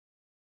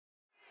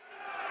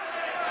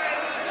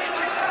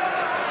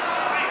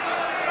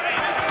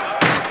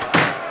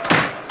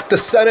The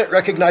Senate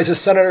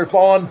recognizes Senator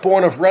Vaughn,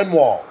 born of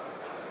Renwall.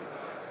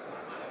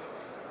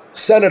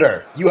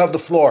 Senator, you have the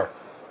floor.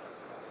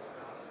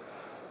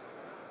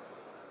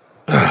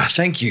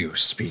 Thank you,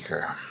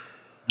 Speaker.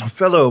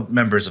 Fellow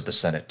members of the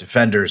Senate,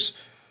 defenders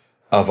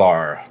of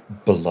our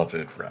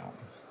beloved realm.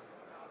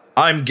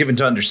 I'm given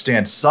to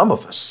understand some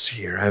of us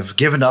here have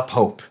given up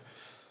hope.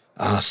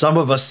 Some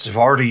of us have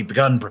already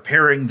begun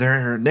preparing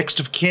their next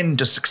of kin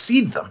to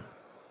succeed them.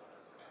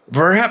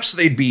 Perhaps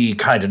they'd be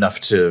kind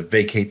enough to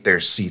vacate their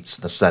seats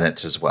in the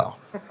Senate as well.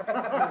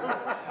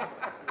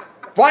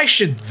 Why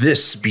should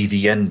this be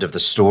the end of the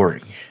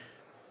story?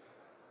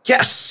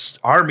 Yes,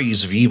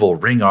 armies of evil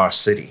ring our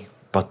city,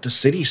 but the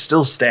city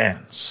still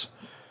stands.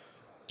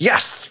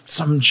 Yes,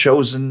 some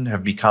chosen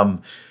have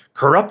become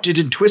corrupted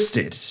and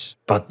twisted,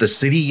 but the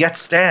city yet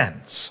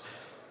stands.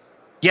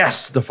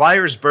 Yes, the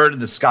fires burn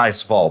and the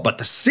skies fall, but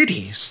the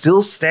city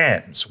still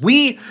stands.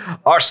 We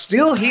are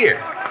still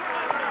here.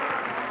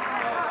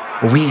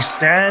 We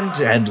stand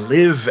and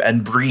live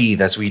and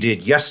breathe as we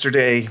did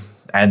yesterday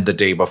and the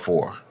day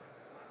before.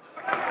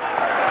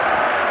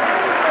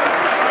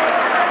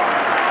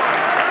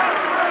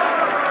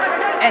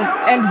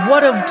 And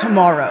what of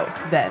tomorrow,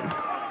 then?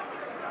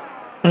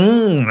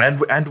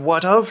 And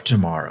what of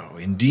tomorrow?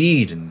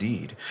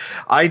 Indeed.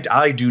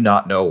 I do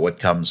not know what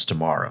comes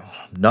tomorrow.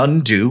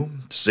 None do,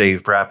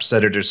 save perhaps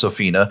Senator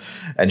Sofina,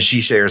 and she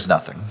shares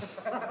nothing.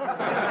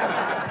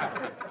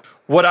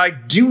 What I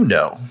do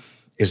know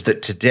is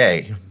that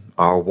today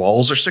our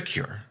walls are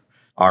secure,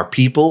 our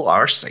people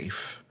are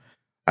safe,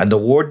 and the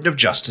Warden of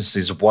Justice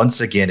is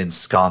once again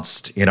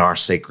ensconced in our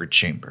sacred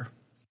chamber.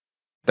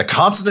 The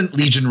Consonant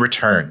Legion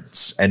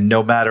returns, and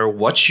no matter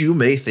what you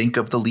may think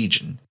of the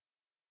Legion,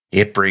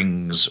 it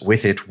brings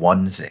with it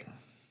one thing: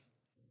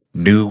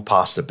 new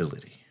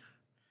possibility.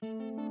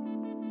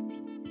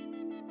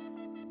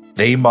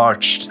 They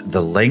marched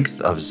the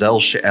length of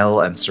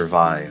Zel-Sha'el and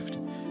survived.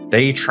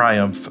 They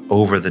triumph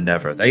over the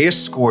Never. They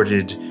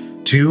escorted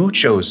 2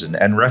 chosen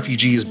and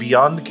refugees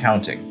beyond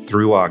counting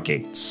through our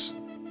gates.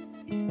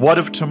 What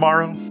of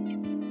tomorrow?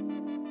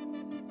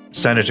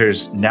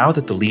 Senators, now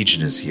that the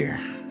Legion is here,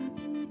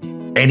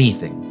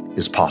 anything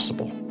is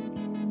possible.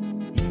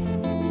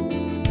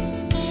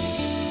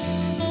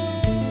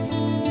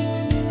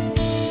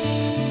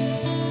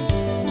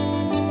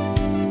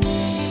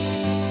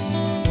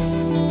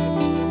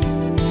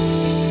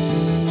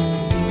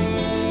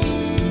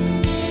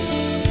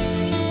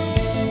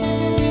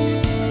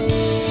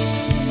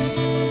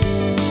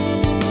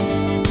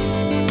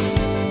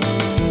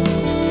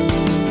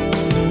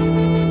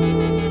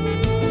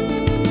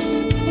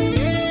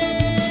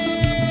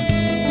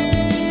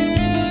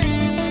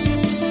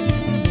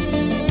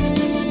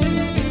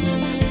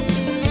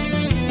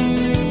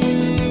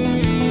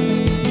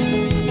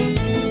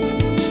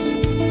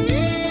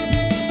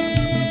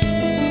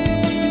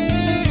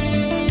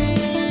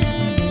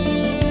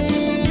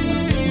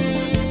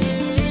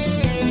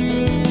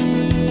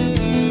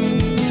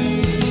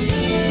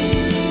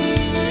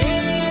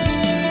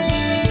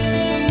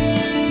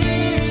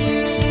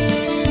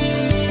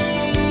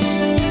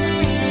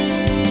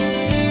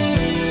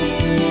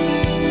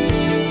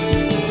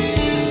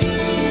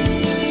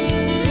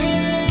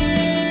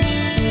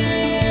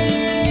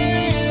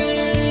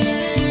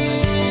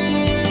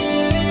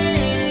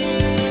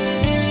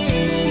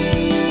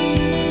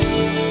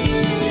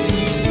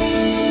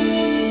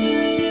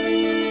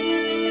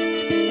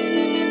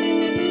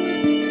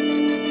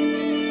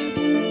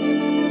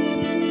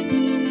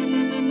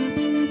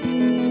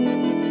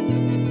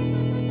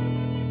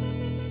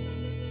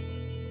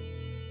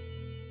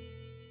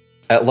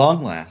 At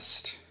long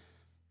last,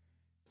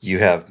 you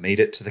have made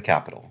it to the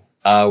capital.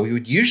 We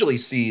would usually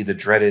see the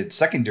dreaded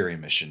secondary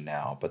mission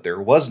now, but there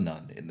was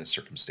none in this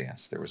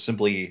circumstance. There was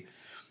simply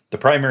the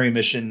primary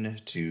mission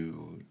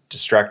to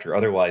distract or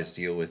otherwise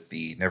deal with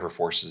the Never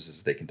forces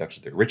as they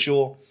conducted their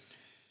ritual.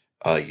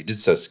 You did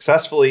so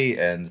successfully,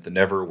 and the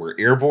Never were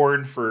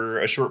airborne for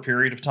a short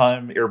period of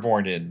time.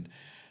 Airborne and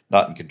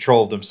not in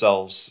control of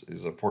themselves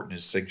is an important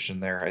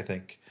distinction there, I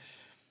think.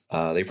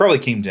 They probably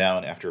came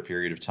down after a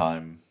period of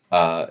time.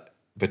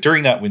 But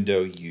during that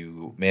window,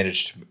 you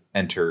managed to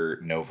enter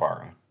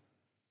Novara.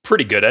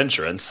 Pretty good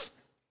entrance.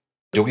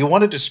 Do we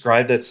want to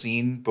describe that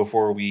scene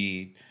before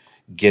we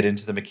get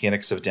into the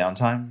mechanics of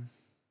downtime?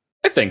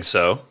 I think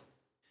so.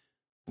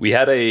 We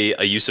had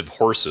a use of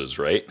horses,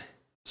 right?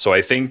 So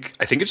I think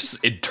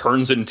it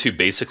turns into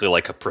basically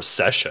like a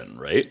procession,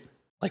 right?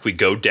 Like we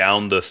go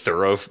down the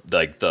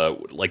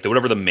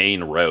whatever the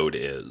main road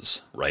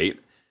is, right?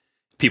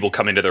 People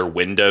come into their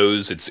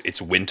windows. It's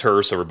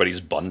winter, so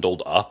everybody's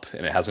bundled up,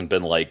 and it hasn't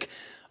been like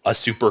a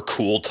super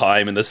cool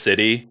time in the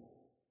city.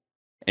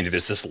 And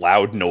there's this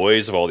loud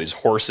noise of all these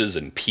horses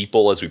and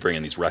people as we bring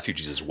in these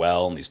refugees as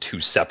well, and these 2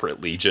 separate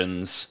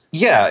legions.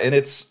 Yeah, and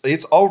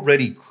it's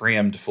already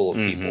crammed full of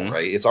people,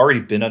 right? It's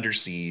already been under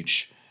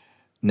siege.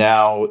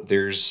 Now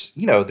there's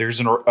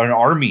an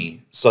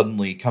army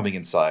suddenly coming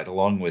inside,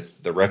 along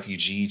with the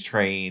refugee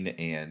train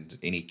and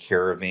any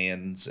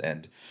caravans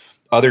and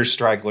other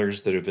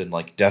stragglers that have been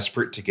like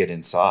desperate to get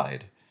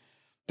inside.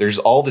 there's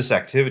all this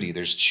activity.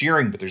 There's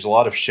cheering, but there's a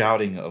lot of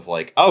shouting of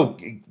like, oh,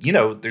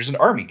 there's an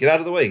army. Get out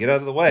of the way. Get out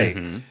of the way.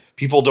 Mm-hmm.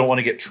 People don't want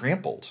to get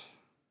trampled.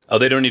 Oh,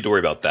 they don't need to worry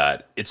about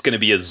that. It's going to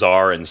be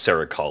Azar and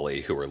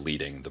Serikali who are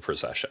leading the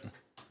procession.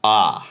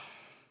 Ah.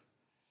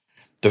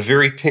 The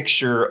very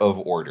picture of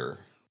order.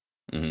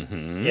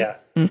 Mm-hmm. Yeah.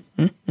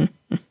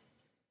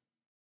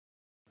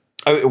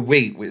 Oh,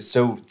 wait.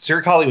 So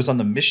Serikali was on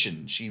the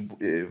mission.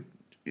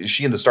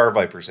 She and the Star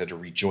Vipers had to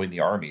rejoin the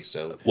army.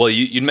 So, well,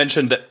 you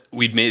mentioned that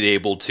we'd been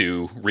able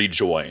to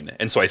rejoin,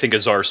 and so I think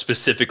Azar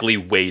specifically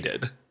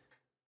waited.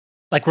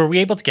 Like, were we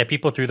able to get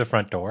people through the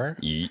front door?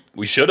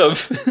 We should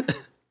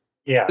have.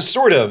 Yeah,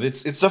 sort of.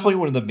 It's definitely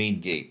one of the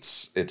main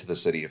gates into the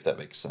city, if that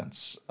makes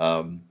sense.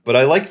 But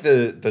I like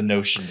the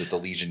notion that the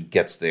Legion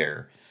gets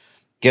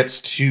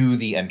to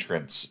the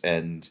entrance,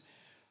 and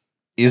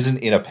isn't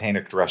in a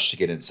panicked rush to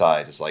get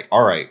inside. It's like,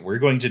 all right, we're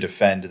going to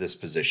defend this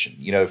position.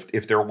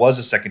 If there was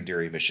a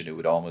secondary mission, it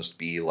would almost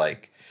be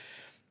like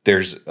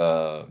there's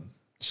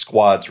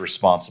squads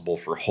responsible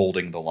for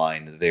holding the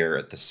line there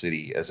at the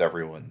city as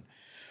everyone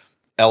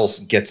else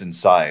gets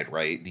inside,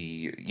 right?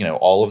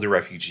 All of the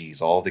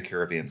refugees, all of the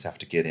caravans have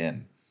to get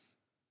in,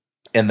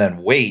 and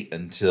then wait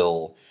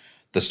until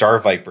the Star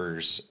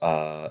Vipers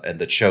and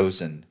the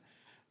Chosen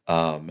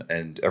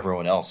and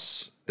everyone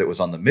else that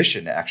was on the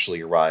mission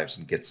actually arrives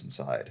and gets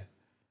inside.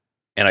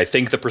 And I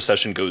think the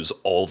procession goes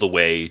all the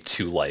way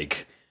to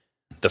like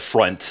the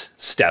front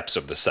steps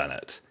of the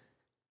Senate,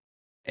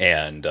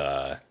 and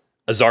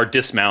Azar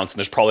dismounts, and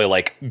there's probably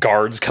like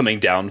guards coming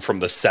down from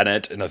the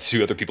Senate and a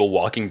few other people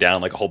walking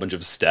down like a whole bunch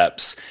of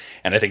steps.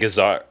 And I think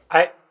Azar...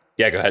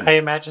 Yeah, go ahead. I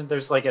imagine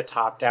there's like a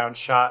top-down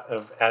shot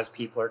of as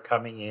people are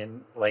coming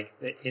in. Like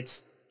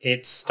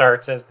it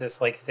starts as this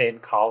like thin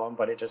column,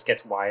 but it just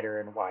gets wider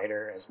and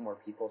wider as more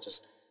people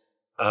just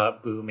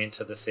boom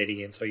into the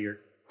city. And so you're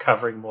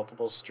covering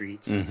multiple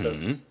streets. Mm-hmm. And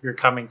so you're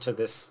coming to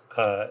this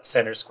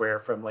center square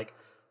from like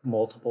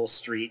multiple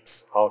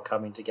streets all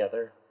coming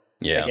together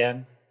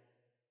again.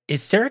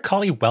 Is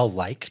Serikali well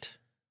liked?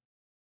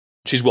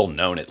 She's well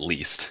known, at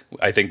least.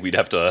 I think we'd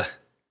have to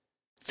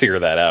figure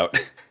that out.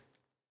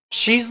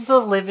 She's the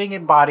living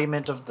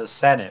embodiment of the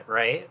Senate,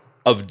 right?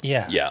 Of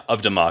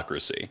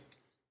democracy.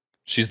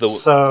 She's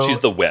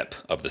the whip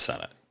of the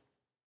Senate.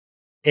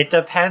 It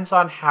depends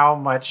on how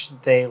much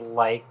they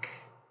like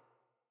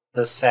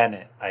the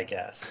Senate, I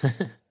guess.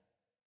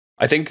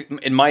 I think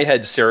in my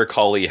head,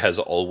 Serikali has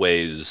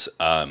always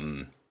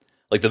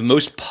like the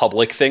most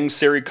public thing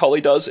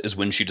Serikali does is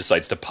when she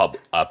decides to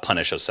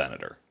punish a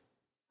senator.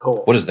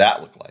 Cool. What does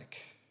that look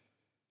like?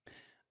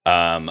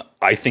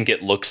 I think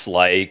it looks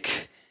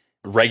like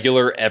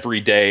regular,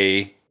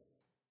 everyday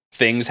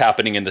things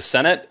happening in the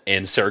Senate,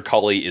 and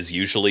Serikali is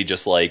usually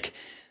just like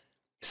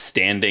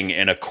standing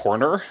in a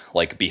corner,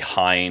 like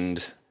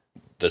behind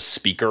the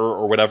speaker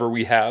or whatever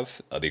we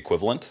have, the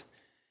equivalent,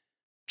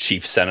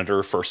 chief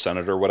senator, first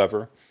senator,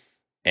 whatever,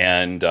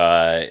 and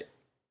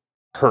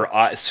her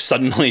eyes,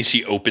 suddenly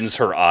she opens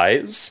her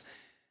eyes,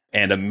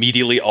 and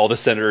immediately all the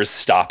senators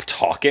stop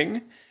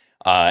talking,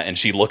 and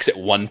she looks at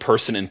one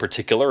person in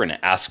particular and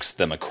asks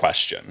them a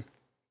question.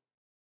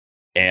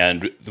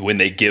 And when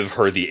they give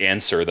her the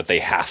answer that they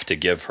have to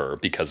give her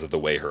because of the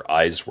way her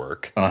eyes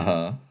work,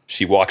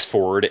 she walks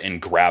forward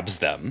and grabs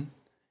them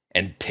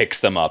and picks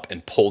them up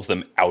and pulls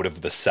them out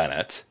of the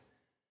Senate.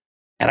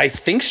 And I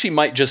think she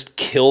might just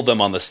kill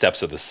them on the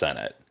steps of the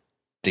Senate.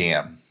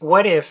 Damn.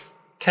 What if,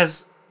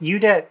 because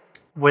Udet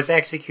was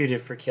executed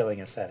for killing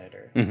a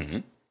senator. Mm-hmm.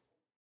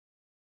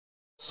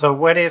 So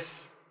what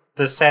if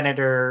the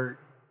senator,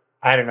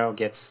 I don't know,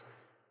 gets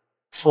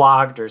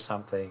flogged or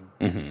something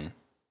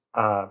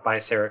by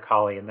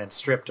Serikali and then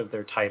stripped of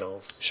their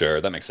titles?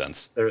 Sure, that makes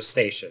sense. Their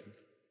station.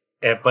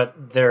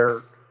 But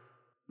they're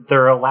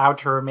allowed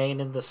to remain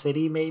in the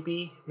city,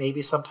 maybe?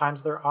 Maybe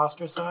sometimes they're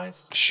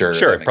ostracized? Sure,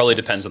 it probably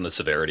depends on the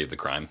severity of the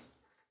crime.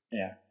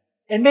 Yeah.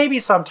 And maybe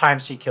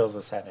sometimes she kills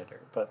a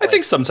senator. But I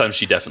think sometimes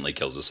she definitely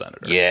kills a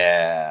senator.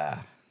 Yeah.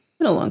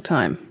 Been a long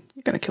time.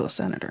 You're gonna kill a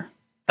senator.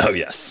 Oh,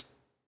 yes.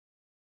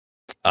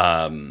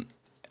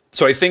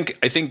 So I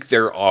think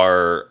there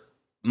are...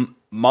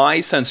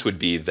 My sense would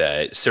be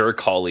that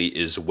Serikali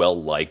is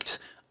well liked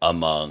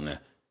among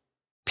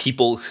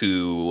people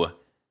who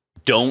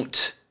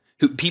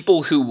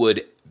people who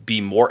would be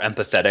more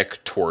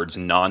empathetic towards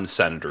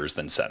non-senators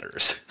than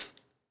senators.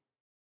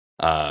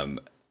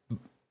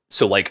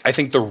 So like, I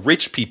think the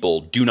rich people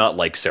do not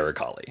like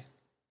Serikali.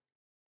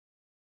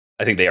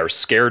 I think they are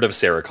scared of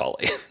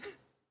Serikali.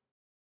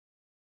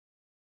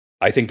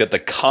 I think that the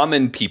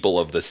common people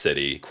of the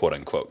city, quote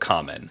unquote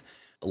common,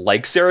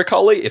 like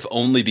Serikali, if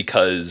only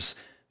because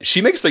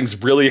she makes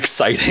things really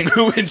exciting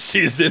when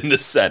she's in the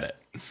Senate.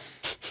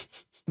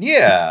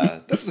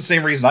 Yeah, that's the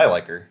same reason I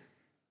like her.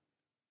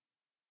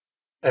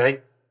 I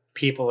think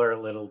people are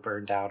a little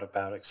burned out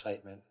about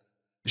excitement.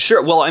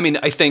 Sure. Well, I mean,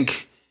 I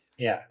think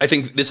Yeah.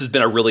 this has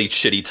been a really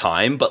shitty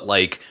time, but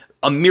like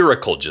a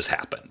miracle just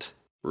happened.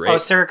 Right? Oh,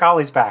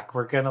 Serikali's back.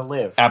 We're gonna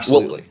live.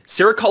 Absolutely. Well,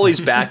 Serikali's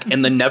back,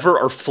 and the Never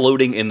are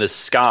floating in the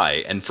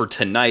sky. And for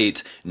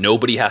tonight,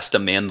 nobody has to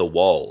man the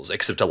walls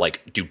except to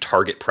like do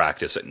target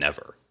practice at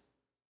Never.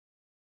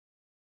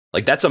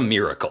 Like that's a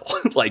miracle,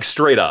 like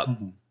straight up.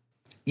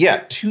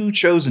 Yeah, 2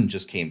 chosen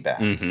just came back.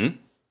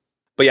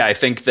 But yeah, I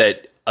think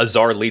that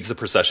Azar leads the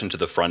procession to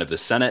the front of the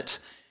Senate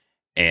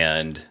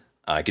and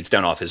gets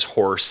down off his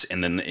horse,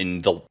 and then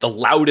in the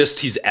loudest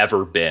he's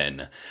ever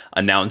been,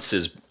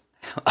 announces,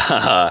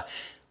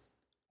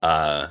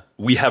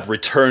 "We have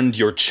returned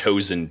your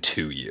chosen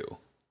to you."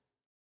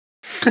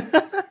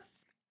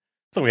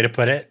 That's a way to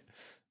put it.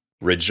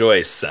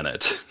 Rejoice,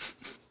 Senate.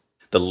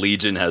 The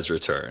Legion has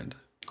returned.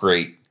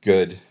 Great,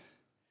 good.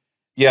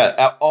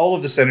 Yeah, all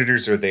of the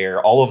senators are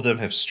there. All of them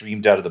have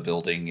streamed out of the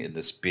building in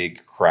this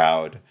big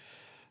crowd.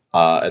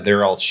 And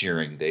they're all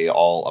cheering. They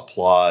all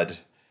applaud.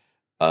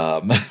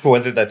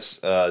 Whether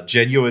that's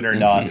genuine or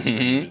not is for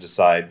you to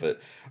decide, but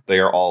they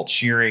are all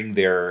cheering.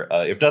 They're,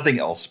 if nothing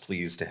else,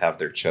 pleased to have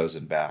their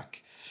chosen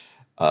back.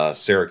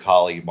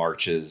 Serikali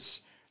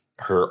marches,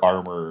 her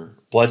armor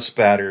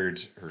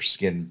blood-spattered, her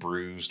skin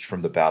bruised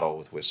from the battle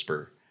with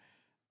Whisper.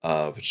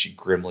 But she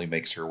grimly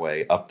makes her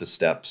way up the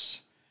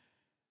steps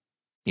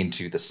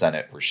into the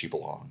Senate where she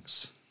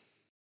belongs.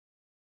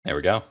 There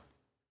we go.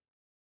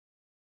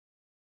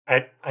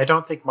 I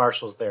don't think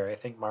Marshall's there. I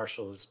think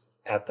Marshall is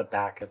at the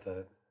back of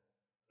the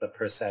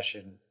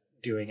procession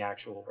doing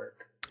actual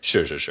work.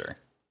 Sure.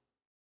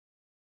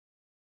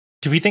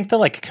 Do we think the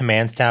like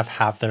command staff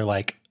have their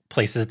like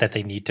places that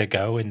they need to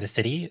go in the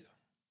city?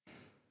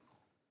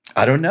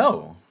 I don't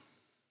know.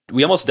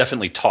 We almost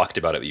definitely talked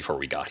about it before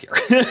we got here.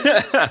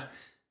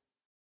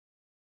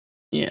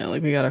 Yeah,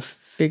 like we gotta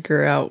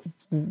figure out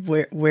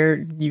where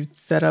you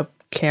set up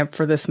camp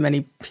for this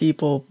many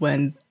people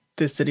when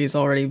the city's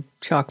already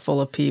chock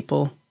full of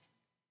people.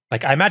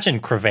 Like I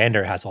imagine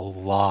Kravannder has a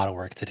lot of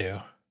work to do.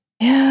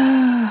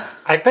 Yeah.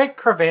 I bet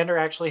Kravannder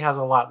actually has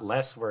a lot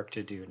less work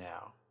to do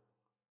now.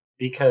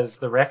 Because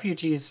the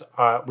refugees,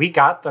 we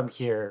got them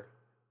here.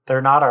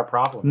 They're not our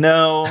problem.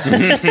 No.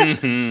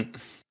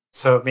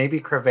 So maybe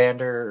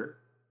Kravannder,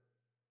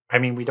 I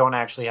mean, we don't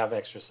actually have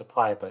extra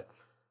supply, but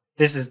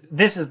this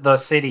is the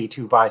city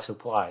to buy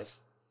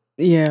supplies.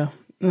 Yeah.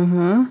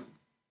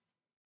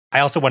 I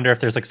also wonder if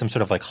there's like some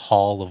sort of like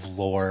hall of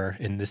lore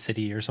in the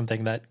city or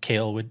something that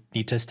Kale would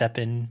need to step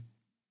in.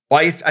 Well,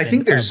 I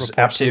think there's report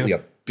absolutely to.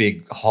 a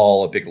big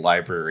hall, a big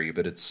library,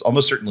 but it's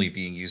almost certainly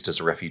being used as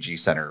a refugee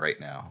center right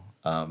now.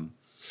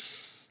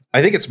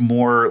 I think it's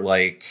more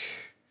like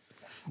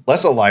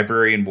less a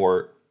library and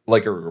more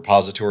like a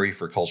repository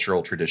for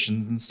cultural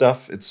traditions and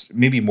stuff. It's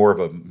maybe more of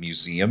a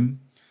museum,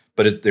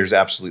 but there's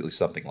absolutely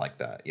something like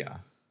that. Yeah.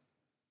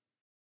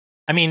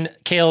 I mean,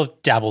 Kale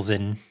dabbles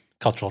in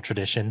cultural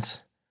traditions.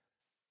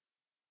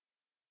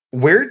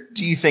 Where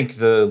do you think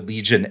the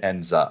Legion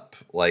ends up?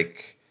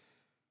 Like,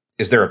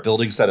 is there a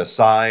building set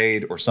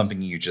aside or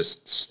something you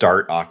just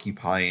start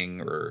occupying,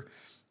 or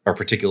a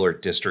particular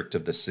district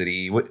of the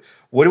city? What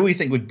do we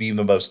think would be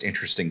the most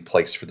interesting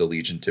place for the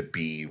Legion to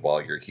be while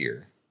you're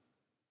here?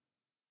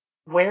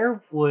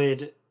 Where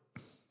would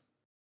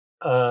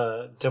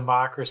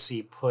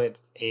democracy put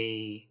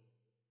a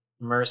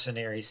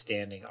mercenary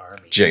standing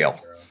army? Jail.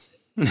 In their own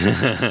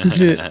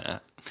city?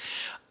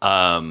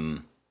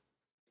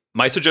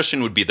 My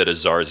suggestion would be that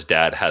Azar's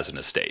dad has an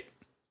estate.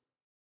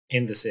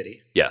 In the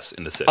city. Yes,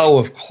 in the city. Oh,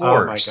 of course.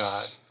 Oh my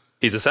god.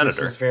 He's a senator.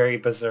 This is very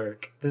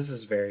berserk.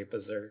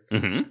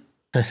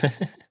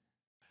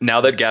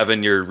 Now that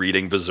Gavin, you're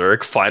reading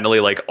Berserk, finally,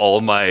 like all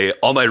my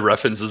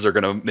references are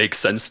gonna make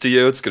sense to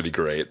you. It's gonna be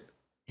great.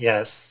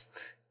 Yes,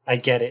 I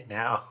get it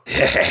now.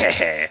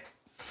 I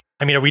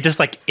mean, are we just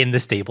like in the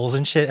stables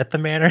and shit at the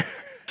manor?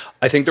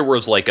 I think there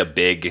was like a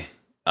big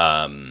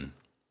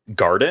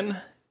garden,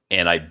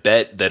 and I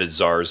bet that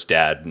Azar's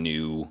dad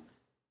knew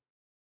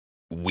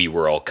we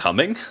were all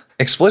coming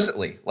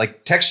Explicitly,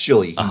 like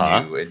textually, he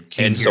knew.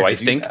 And so I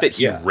think that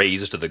he Yeah.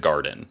 raised the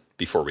garden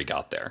before we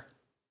got there.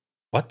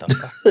 What the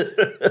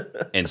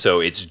fuck? And so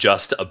it's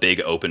just a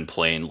big open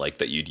plain like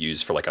that you'd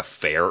use for like a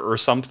fair or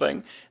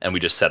something, and we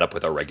just set up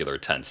with our regular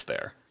tents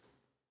there.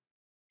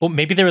 Well,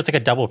 maybe there was like a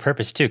double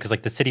purpose too, because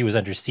like the city was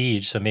under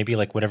siege, so maybe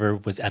like whatever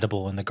was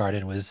edible in the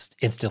garden was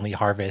instantly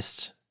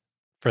harvest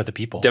for the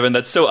people. Devin,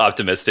 that's so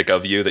optimistic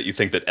of you that you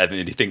think that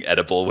anything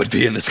edible would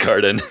be in this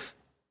garden.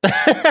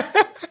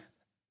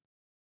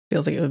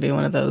 Feels like it would be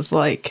one of those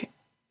like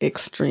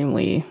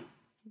extremely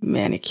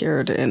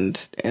manicured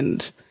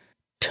and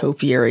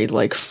topiary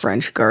like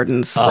French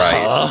gardens.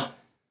 Right.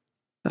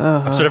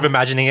 I'm sort of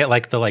imagining it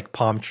like the like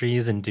palm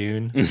trees in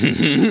Dune.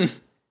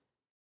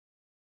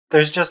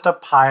 There's just a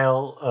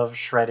pile of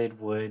shredded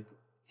wood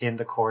in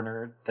the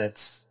corner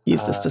that's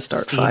Use this to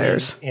start steaming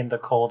fires. in the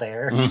cold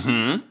air.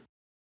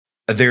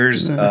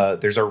 There's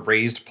a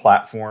raised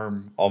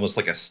platform, almost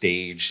like a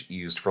stage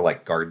used for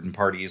like garden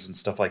parties and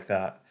stuff like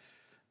that.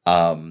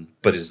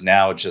 But is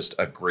now just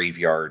a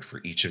graveyard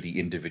for each of the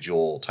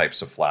individual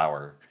types of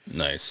flower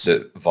Nice.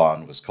 that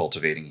Vaughn was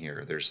cultivating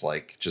here. There's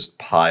like just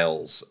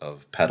piles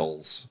of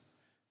petals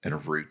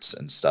and roots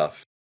and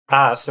stuff.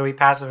 So he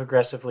passive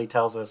aggressively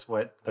tells us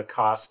what the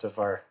cost of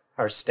our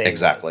stay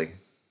Exactly.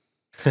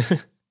 was.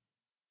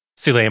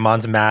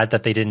 Suleiman's mad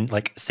that they didn't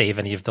like save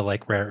any of the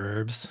like rare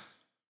herbs.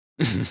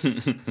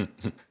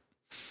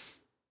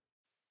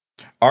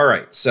 All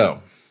right,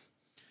 so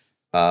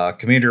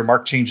Commander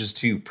Mark changes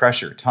to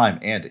pressure, time,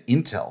 and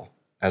intel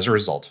as a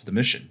result of the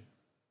mission.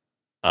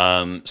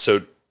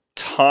 So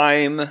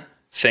time,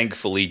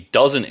 thankfully,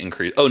 doesn't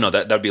increase. Oh, no,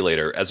 that'd be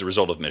later as a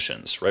result of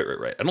missions.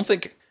 Right. I don't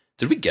think...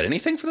 Did we get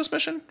anything for this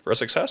mission for a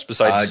success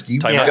besides you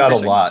time? got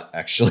a lot,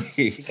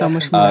 actually. So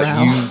much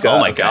morale. Oh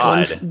my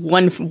god!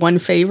 One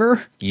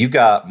favor. You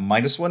got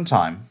 -1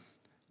 time.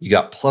 You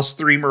got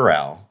 +3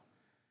 morale.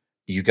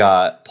 You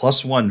got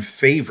 +1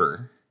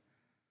 favor.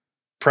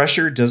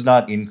 Pressure does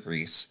not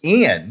increase,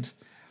 and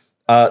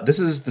this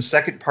is the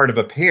second part of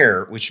a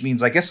pair, which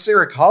means I guess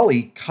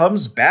Serikali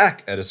comes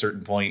back at a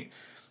certain point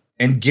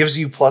and gives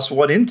you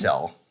 +1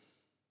 intel.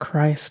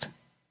 Christ.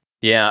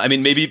 Yeah, I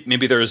mean,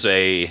 maybe there's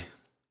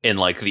in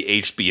like the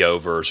HBO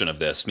version of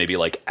this, maybe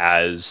like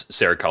as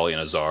Serikali and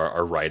Azar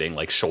are riding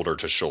like shoulder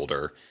to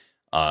shoulder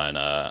on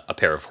a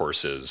pair of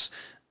horses,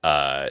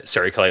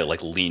 Serikali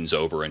like leans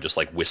over and just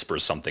like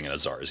whispers something in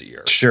Azar's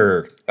ear.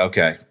 Sure.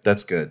 Okay.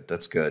 That's good.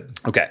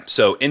 Okay.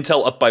 So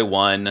intel up by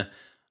 1.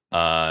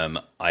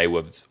 I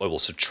will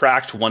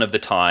subtract 1 of the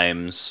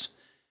times.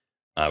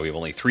 We have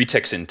only 3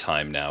 ticks in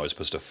time now as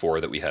opposed to 4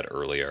 that we had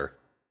earlier.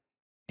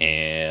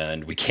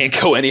 And we can't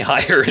go any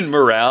higher in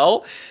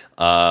morale.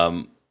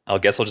 I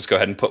guess I'll just go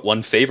ahead and put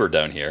 1 favor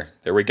down here.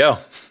 There we go.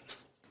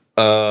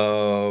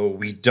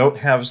 We don't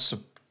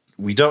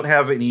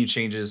have any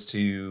changes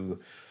to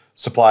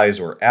supplies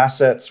or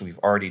assets. We've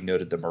already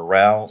noted the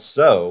morale.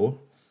 So,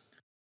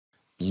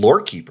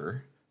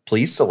 Lorekeeper,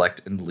 please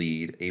select and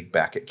lead a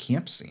back at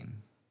camp scene.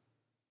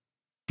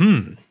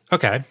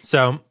 Okay,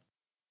 so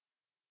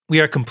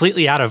we are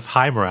completely out of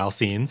high morale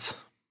scenes.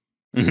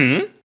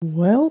 Mm-hmm.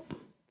 Well,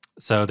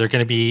 so they're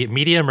going to be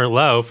medium or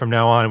low from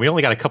now on. We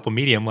only got a couple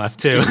medium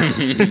left too.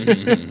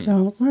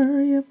 don't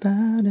worry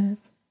about it.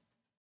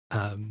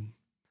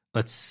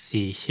 Let's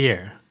see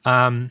here.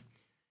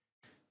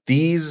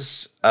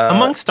 These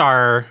Amongst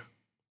our...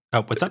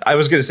 Oh, what's up? I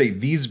was going to say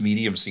these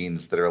medium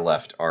scenes that are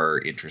left are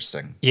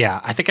interesting.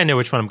 Yeah, I think I know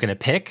which one I'm going to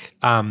pick.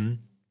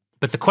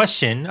 But the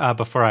question,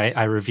 before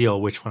I reveal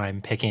which one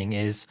I'm picking,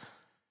 is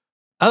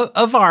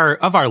of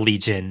our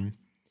Legion,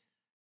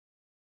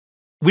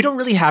 we don't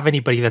really have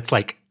anybody that's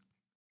like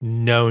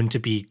known to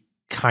be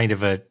kind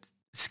of a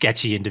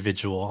sketchy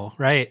individual,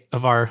 right?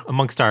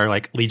 Amongst our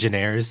like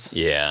legionnaires.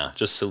 Yeah,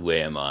 just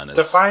Suleiman is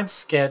Define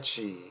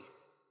sketchy.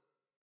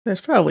 There's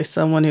probably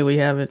someone who we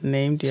haven't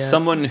named yet.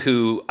 someone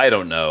who, I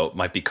don't know,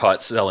 might be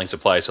caught selling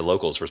supplies to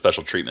locals for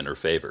special treatment or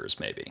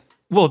favors, maybe.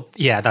 Well,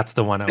 yeah, that's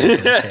the one I was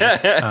going to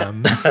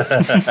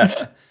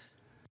pick.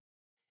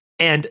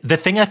 And the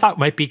thing I thought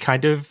might be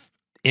kind of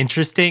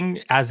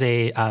interesting as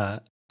a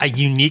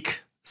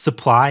unique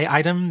supply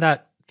item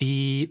that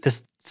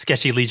this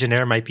sketchy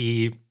legionnaire might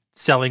be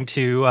selling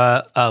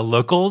to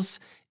locals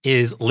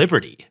is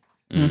liberty.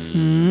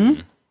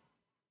 Mm-hmm.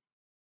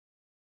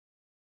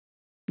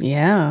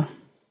 Yeah.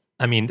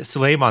 I mean,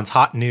 Suleiman's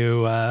hot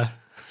new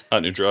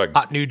drug.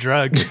 Hot new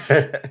drug.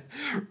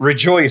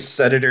 Rejoice,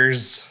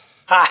 senators.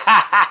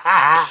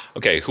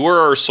 Okay, who are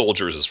our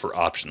soldiers as for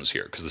options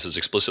here? Because this is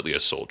explicitly a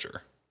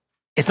soldier.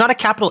 It's not a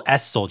capital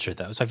S soldier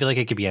though, so I feel like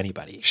it could be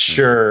anybody.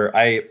 Sure.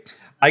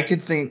 I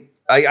could think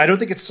I don't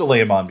think it's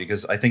Suleiman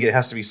because I think it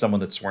has to be someone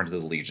that's sworn to the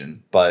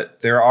Legion,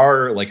 but there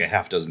are like a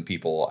half dozen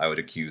people I would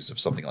accuse of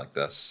something like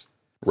this.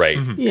 Right.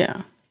 Mm-hmm.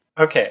 Yeah.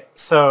 Okay,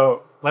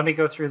 so let me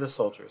go through the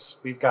soldiers.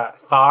 We've got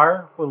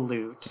Thar,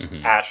 Walut,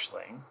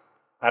 Ashling.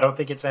 I don't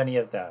think it's any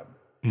of them.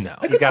 No.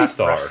 I could see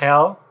Thar.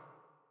 Rachel.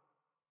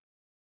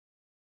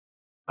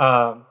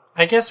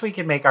 I guess we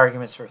could make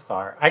arguments for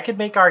Thar. I could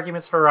make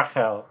arguments for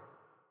Rachel.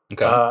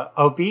 Okay.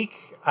 Obik,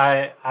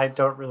 I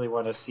don't really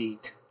want to see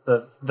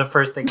the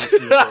first thing to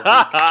see. Is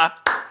Obik.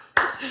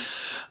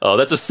 Oh,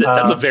 that's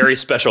a very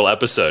special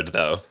episode,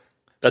 though.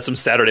 That's some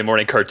Saturday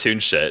morning cartoon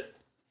shit.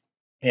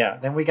 Yeah,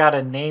 then we got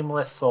a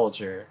nameless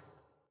soldier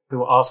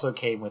who also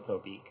came with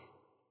Obik.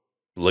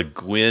 Le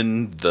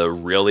Guin, the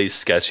really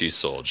sketchy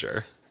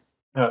soldier.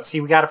 No,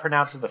 see, we got to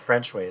pronounce it the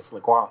French way. It's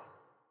Le Guin.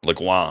 Le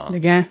Guin. Le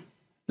Guin.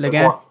 Le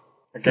Guin.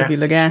 Maybe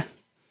Le Guin.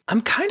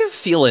 I'm kind of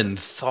feeling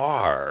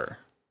Thar.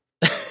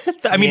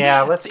 I mean,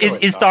 yeah, let's go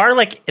with is Thar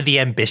like the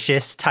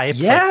ambitious type?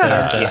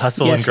 Yeah. Like the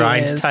hustle Yes, and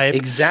grind he is. type.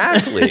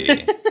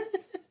 Exactly.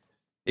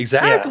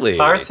 Exactly. Yeah,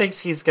 Thar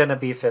thinks he's gonna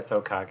be 5th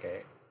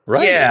Hokage.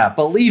 Right. Yeah,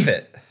 believe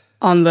it.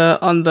 On the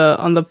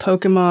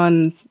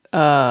Pokemon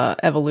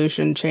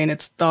evolution chain,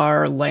 it's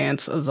Thar,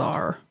 Lance,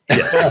 Azar.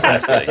 Yes,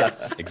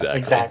 exactly.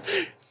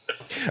 Exactly.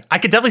 I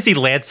could definitely see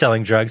Lance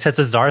selling drugs. Has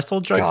Azar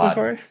sold drugs God.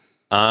 before?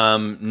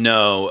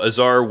 No,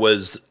 Azar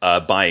was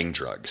buying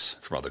drugs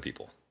from other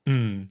people.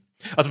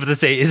 I was about to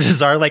say, is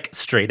Azar like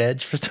straight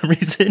edge for some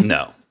reason?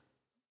 No.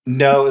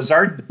 No,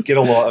 Azar get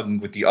along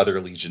with the other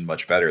Legion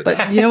much better.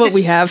 But you know what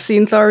we have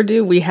seen Thar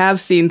do? We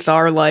have seen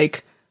Thar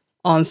like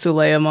on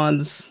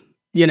Suleiman's,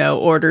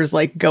 orders,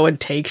 like go and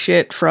take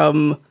shit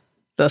from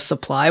the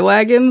supply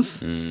wagons.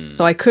 Mm.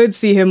 So I could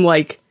see him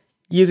like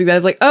using that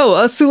as like,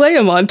 oh,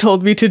 Suleiman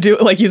told me to do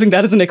it, like using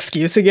that as an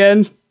excuse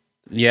again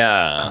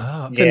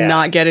Yeah. to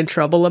not get in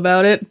trouble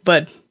about it.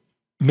 But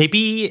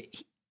maybe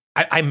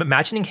I'm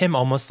imagining him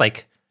almost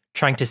like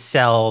trying to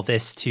sell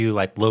this to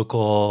like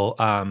local,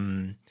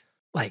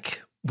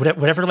 like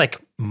whatever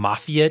like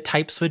mafia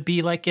types would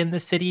be like in the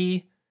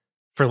city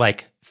for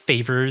like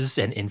favors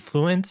and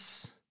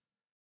influence.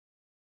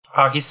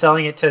 Oh, he's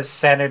selling it to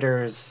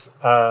senators,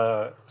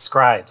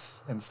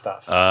 scribes and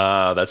stuff.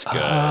 That's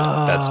good.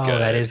 That's good.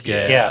 That is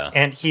good. Yeah,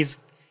 and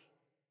he's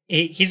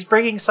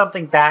bringing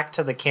something back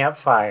to the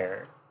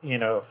campfire, you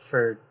know,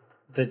 for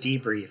the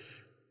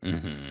debrief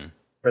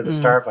for the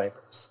Star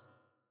Vipers.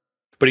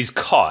 But he's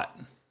caught,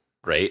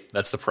 right?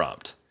 That's the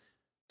prompt.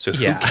 So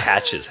who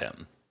catches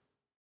him?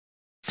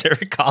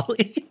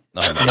 Serikali?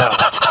 Oh my No.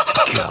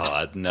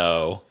 God,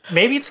 no.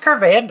 Maybe it's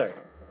Kravannder.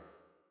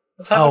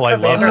 Let's have Oh, a I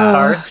love Kravannder that.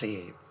 Thar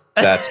scene.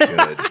 That's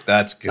good.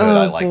 That's good.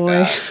 Oh, I like boy.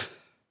 that. You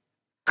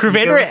good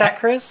Kravannder with that,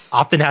 Kris?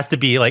 often has to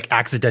be like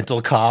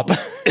accidental cop.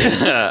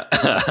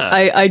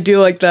 I do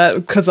like that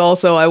because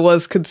also I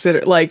was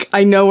considered like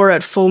I know we're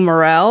at full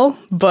morale,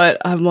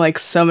 but I'm like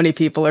so many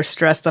people are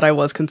stressed that I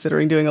was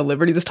considering doing a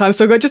liberty this time.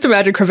 So go just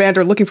imagine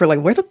Kravannder looking for like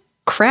where the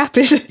crap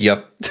is it?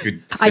 Yep.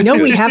 Good. I know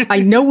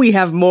we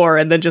have more,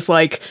 and then just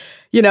like,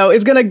 you know,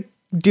 is gonna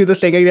do the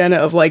thing again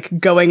of like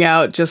going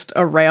out just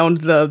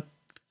around the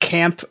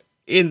camp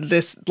in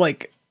this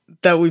like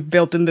that we've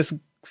built in this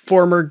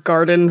former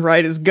garden,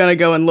 right? Is gonna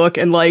go and look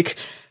and like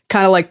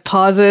kind of like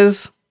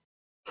pauses.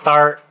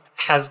 Thar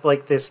has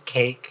like this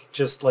cake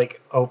just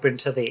like open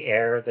to the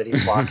air that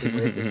he's walking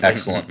with. It's like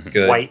Excellent.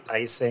 Good. white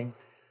icing.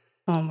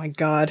 Oh my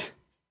god.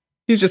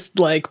 He's just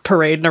like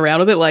parading around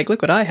with it, like,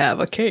 look what I have,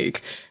 a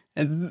cake.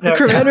 And No,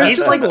 Kravander's he's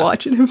just like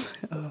watching him.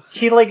 Oh.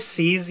 He like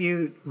sees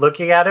you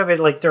looking at him and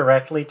like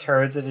directly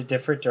turns in a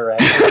different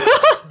direction.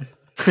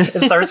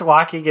 And starts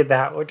walking in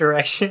that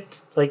direction.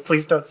 Like,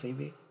 please don't see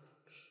me.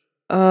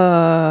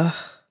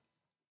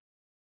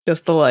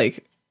 Just the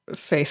like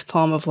face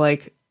palm of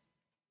like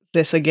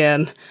this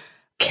again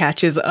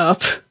catches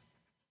up.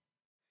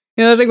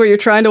 You know, the thing where you're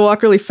trying to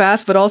walk really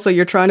fast, but also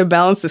you're trying to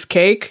balance this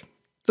cake.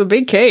 It's a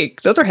big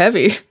cake. Those are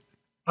heavy.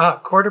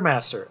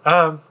 Quartermaster.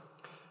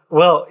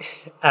 Well,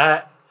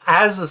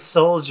 as a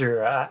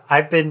soldier,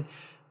 I've been,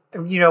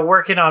 you know,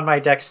 working on my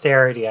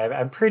dexterity.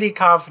 I'm pretty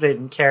confident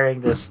in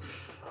carrying this.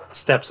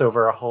 Steps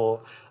over a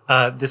hole.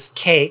 This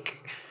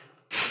cake.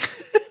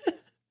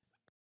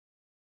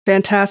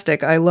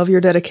 Fantastic. I love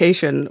your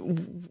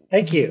dedication.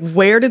 Thank you.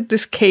 Where did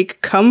this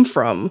cake come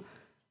from?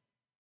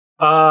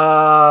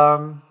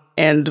 And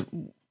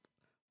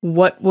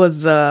what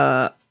was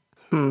the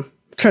trying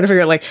to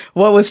figure out like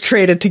what was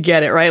traded to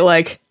get it, right?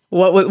 Like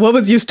what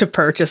was used to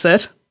purchase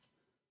it?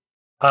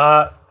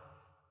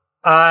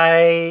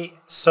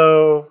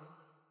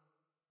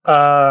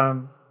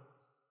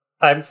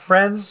 I'm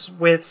friends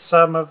with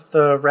some of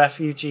the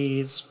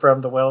refugees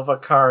from the Well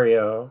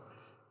Vicario,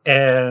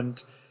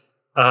 and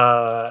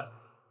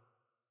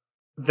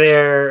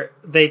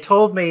they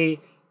told me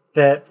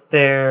that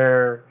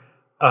their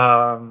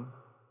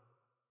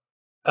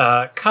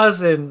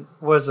cousin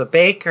was a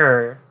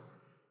baker,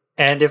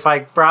 and if I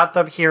brought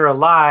them here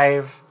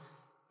alive,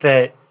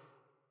 that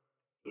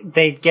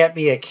they'd get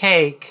me a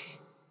cake,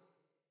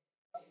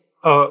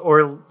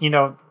 or you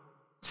know,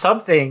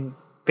 something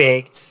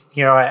baked.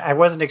 You know, I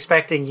wasn't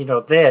expecting, you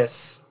know,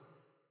 this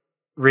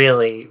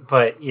really,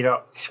 but you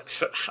know,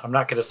 I'm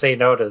not going to say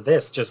no to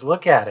this. Just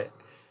look at it.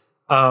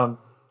 So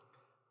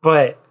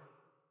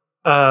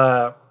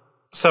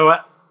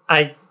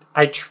I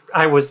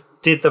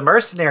did the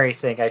mercenary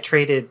thing. I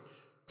traded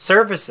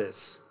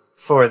services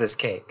for this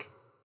cake.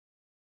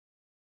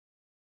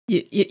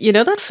 You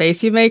know that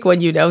face you make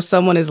when you know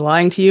someone is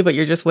lying to you, but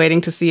you're just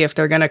waiting to see if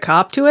they're going to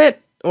cop to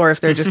it or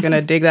if they're just going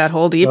to dig that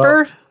hole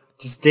deeper? Well,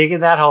 just digging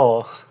that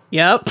hole.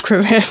 Yep,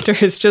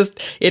 Kravannder is just,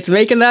 it's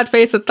making that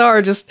face at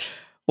Thar, just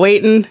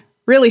waiting,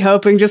 really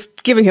hoping,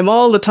 just giving him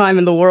all the time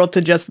in the world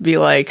to just be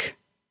like,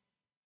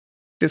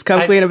 just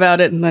come clean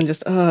about it, and then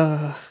just,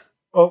 Oh,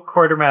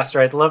 Quartermaster,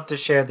 I'd love to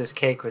share this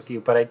cake with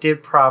you, but I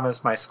did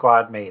promise my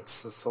squad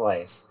mates a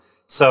slice.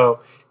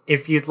 So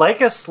if you'd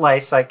like a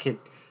slice, I could,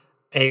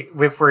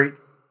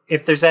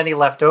 if there's any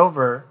left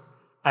over,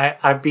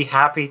 I'd be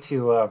happy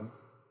to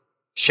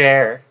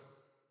share.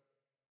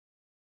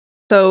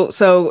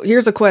 So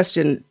here's a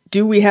question.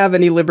 Do we have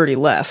any liberty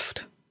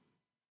left?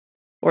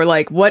 Or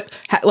like what,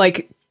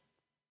 like,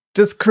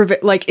 does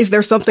like, is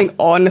there something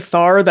on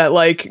Thar that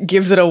like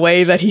gives it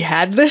away that he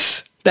had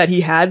this? That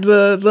he had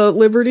the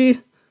liberty?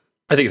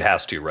 I think it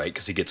has to, right?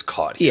 Because he gets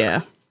caught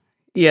here.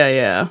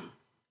 Yeah.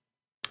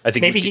 I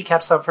think maybe he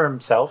kept some for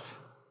himself.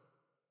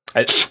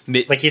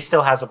 Like he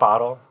still has a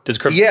bottle.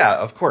 Yeah,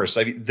 of course.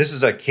 I mean, this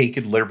is a cake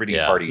and liberty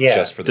party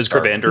just for the Does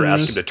Kravannder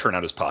ask him to turn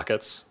out his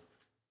pockets?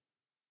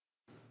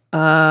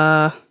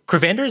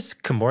 Kravander's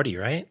Kamorti,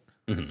 right?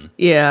 Mm-hmm.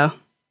 Yeah.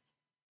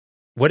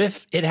 What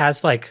if it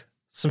has like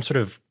some sort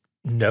of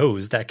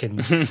nose that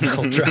can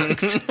smell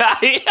drugs.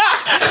 Yeah.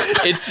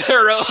 It's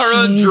our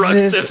own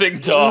drug-sniffing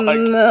dog.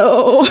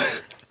 No.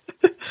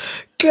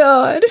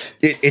 God.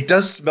 It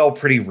does smell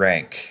pretty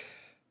rank.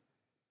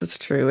 That's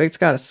true. It's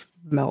got to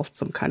smell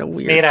some kind of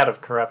weird. It's made out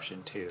of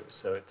corruption too,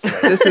 so it's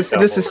like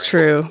This is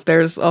true.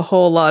 There's a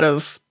whole lot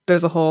of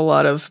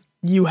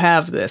you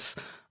have this.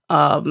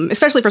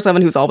 Especially for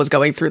someone who's always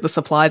going through the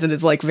supplies and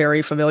is like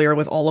very familiar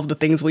with all of the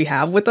things we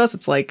have with us.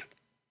 It's like,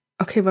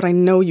 okay, but I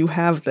know you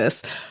have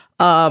this.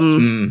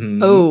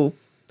 Oh,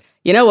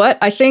 you know what?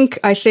 I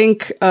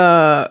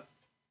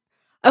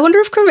wonder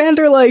if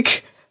Kravannder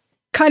like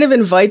kind of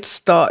invites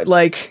thought,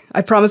 like,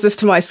 I promise this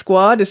to my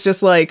squad. It's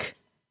just like,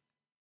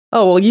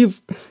 oh, well, if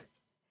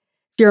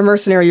you're a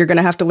mercenary, you're going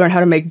to have to learn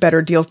how to make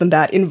better deals than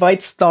that.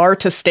 Invites Thar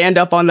to stand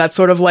up on that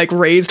sort of like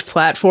raised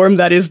platform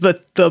that is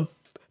the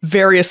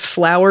various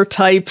flower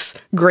types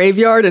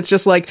graveyard. It's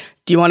just like,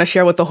 do you want to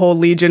share with the whole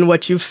Legion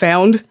what you've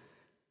found?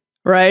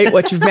 Right?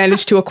 What you've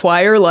managed to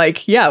acquire?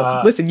 Like,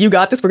 yeah, listen, you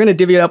got this. We're going to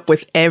divvy it up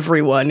with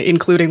everyone,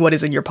 including what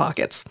is in your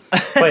pockets.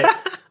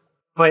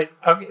 But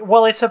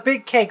well, it's a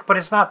big cake, but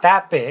it's not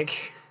that big.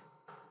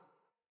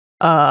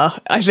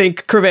 I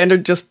think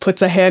Kravannder just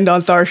puts a hand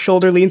on Thar's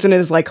shoulder, leans in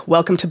and is like,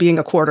 welcome to being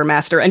a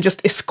quartermaster, and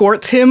just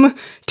escorts him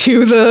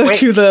to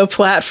the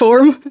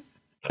platform.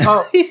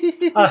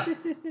 Oh,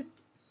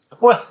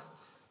 well,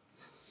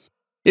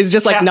 is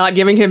just like not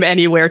giving him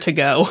anywhere to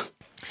go.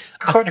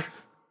 Quarter.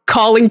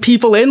 Calling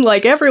people in,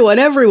 like, everyone.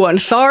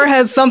 Thar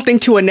has something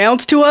to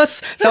announce to us.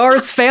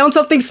 Thar's found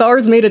something.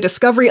 Thar's made a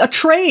discovery, a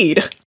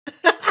trade.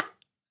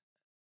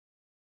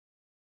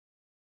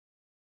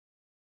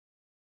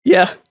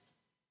 Yeah.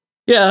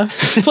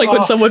 It's like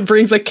when someone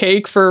brings a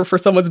cake for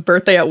someone's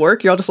birthday at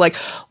work, you're all just like,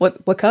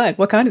 what kind?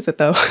 What kind is it,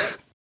 though?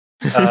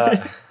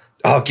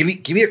 Give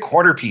me a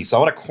quarter piece. I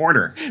want a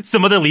corner.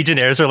 Some of the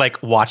Legionnaires are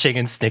like watching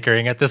and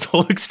snickering at this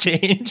whole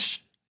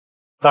exchange.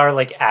 Thar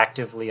like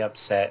actively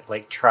upset,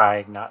 like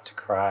trying not to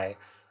cry.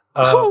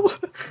 Yeah.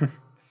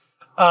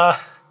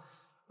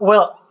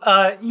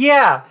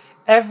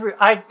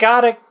 I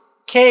got a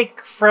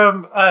cake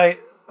from a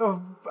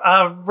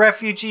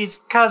refugee's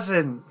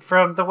cousin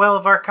from the Well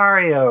of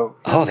Arcario.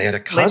 Oh, they had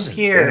a cousin. Lives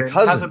here,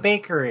 has a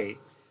bakery,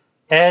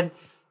 and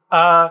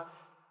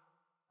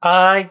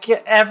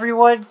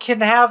everyone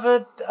can have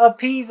a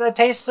piece, a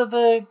taste of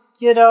the.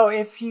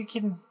 If you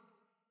can,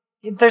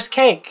 there's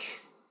cake.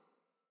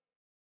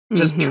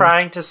 Just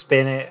trying to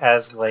spin it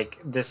as like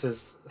this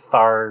is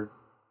Thar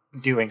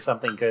doing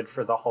something good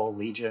for the whole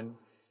Legion,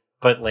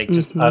 but like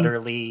just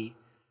utterly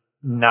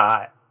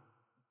not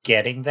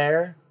getting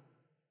there.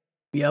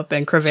 Yep,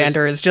 and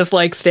Kravannder is just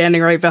like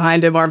standing right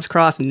behind him, arms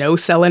crossed, no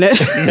selling it.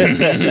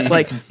 Just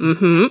like,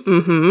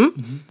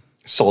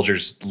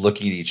 Soldiers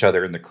looking at each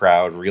other in the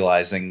crowd,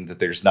 realizing that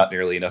there's not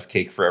nearly enough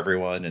cake for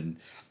everyone, and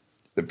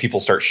the people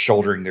start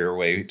shouldering their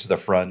way to the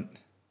front.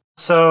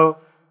 So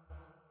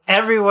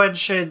everyone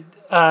should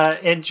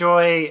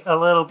enjoy a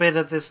little bit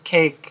of this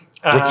cake.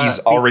 Wookiees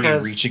already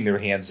reaching their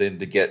hands in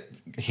to get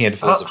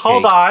handfuls of cake.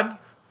 Hold on.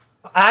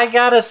 I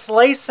gotta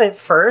slice it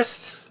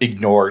first.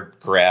 Ignored,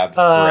 grab.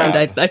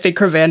 And I think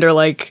Kravannder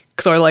like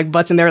sort of like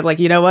butts in there like,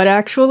 you know what,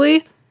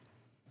 actually?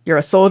 You're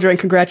a soldier and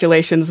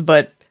congratulations,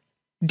 but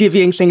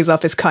divvying things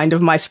up is kind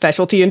of my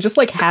specialty, and just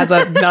like has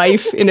a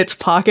knife in its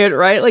pocket,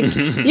 right? Like,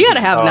 you gotta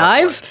have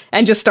knives,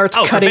 and just starts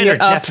cutting Kravannder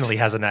it up. Definitely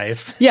has a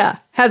knife. Yeah,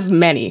 has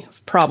many,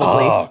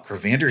 probably. Oh,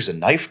 Kravander's a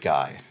knife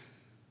guy.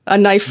 A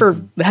knife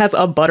has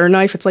a butter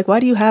knife. It's like, why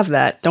do you have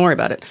that? Don't worry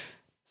about it.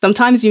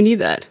 Sometimes you need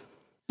that.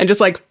 And just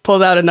like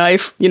pulls out a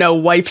knife,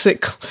 wipes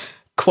it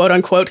quote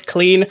unquote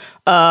clean,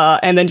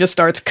 and then just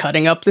starts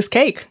cutting up this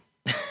cake.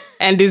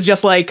 And is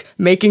just like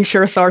making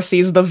sure Thar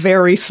sees the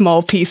very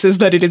small pieces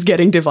that it is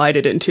getting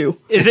divided into.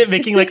 Is it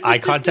making like eye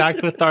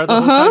contact with Thar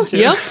the whole time too?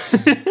 Yep.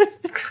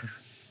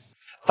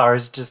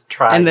 Thar's just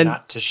trying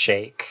not to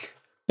shake.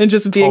 And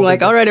just being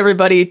like, all right,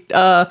 everybody,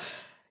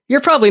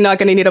 you're probably not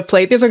going to need a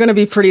plate. These are going to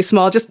be pretty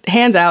small. Just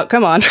hands out.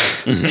 Come on.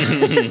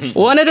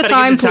 One at a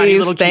time,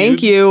 please.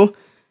 Thank you.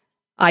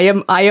 I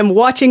am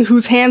watching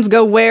whose hands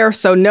go where,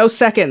 so no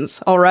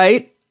seconds, all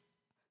right?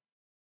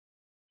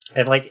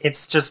 And like,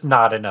 it's just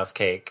not enough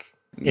cake.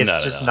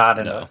 It's not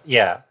enough. No.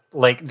 Yeah.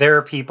 Like, there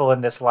are people in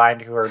this line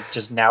who are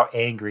just now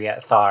angry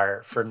at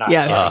Thar for not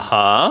getting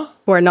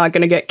who are not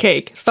going to get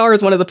cake. Thar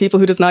is one of the people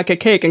who does not get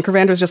cake, and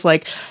Kravander's just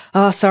like,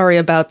 oh, sorry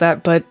about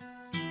that, but,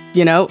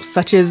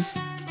 such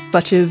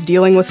is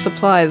dealing with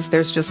supplies.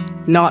 There's just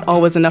not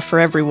always enough for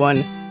everyone,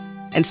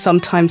 and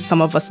sometimes some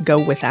of us go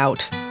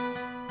without.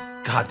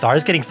 God,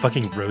 Thar's getting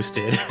fucking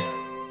roasted.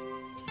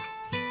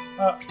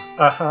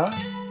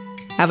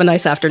 Have a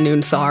nice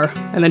afternoon, Thar.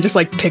 And then just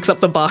like picks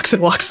up the box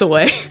and walks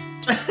away.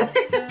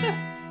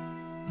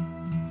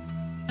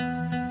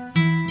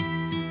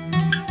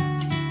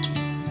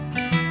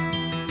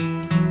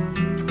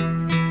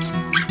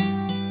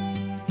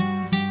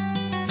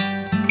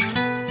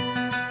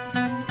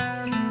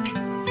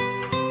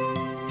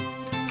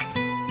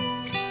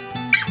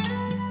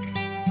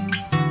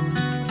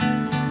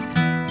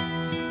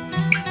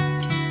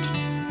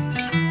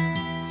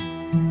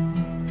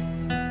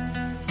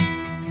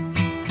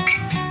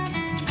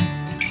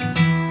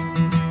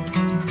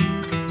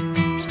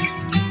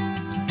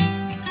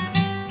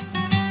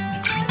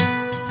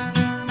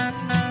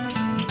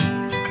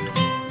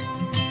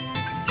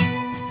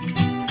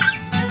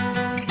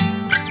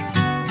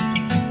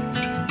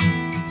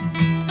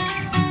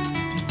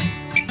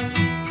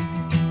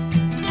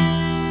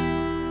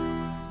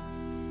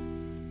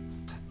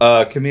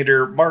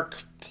 Commander,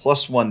 mark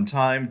 +1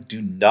 time.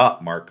 Do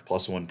not mark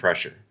 +1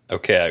 pressure.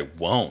 Okay, I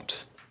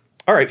won't.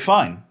 All right,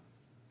 fine.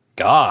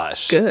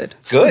 Gosh. Good.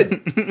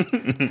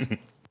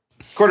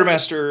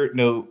 Quartermaster,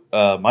 no,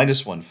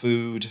 -1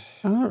 food.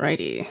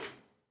 Alrighty.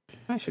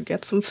 I should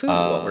get some food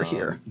while we're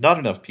here. Not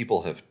enough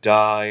people have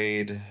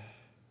died.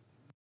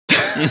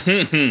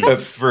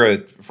 For a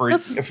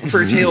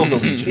tale of the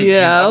Legion.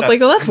 Yeah, I was like,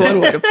 well, that's one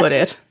way to put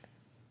it.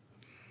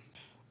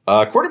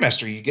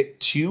 Quartermaster, you get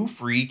 2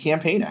 free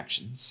campaign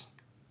actions.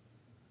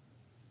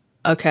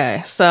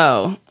 Okay,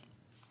 so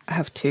I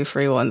have 2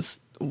 free ones.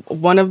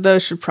 One of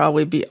those should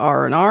probably be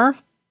R&R,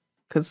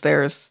 because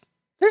there's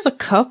a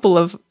couple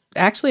of...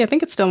 Actually, I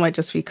think it still might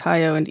just be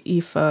Kaio and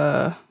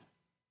Aoife.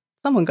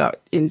 Someone got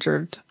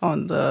injured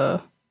on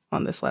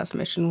this last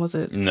mission, was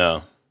it?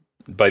 No.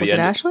 By the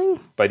end, Aisling?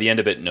 By the end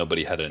of it,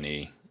 nobody had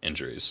any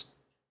injuries.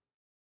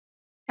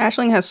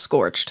 Aisling has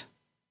Scorched.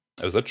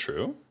 Oh, is that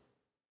true?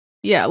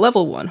 Yeah,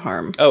 level 1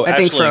 harm. Oh, I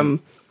think Aisling-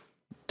 from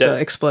the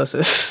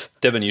explosives.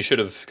 Devin, you should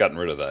have gotten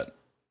rid of that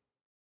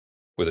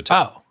with a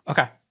Oh,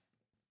 okay.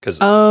 Because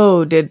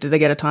Oh, did they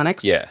get a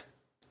tonics? yeah,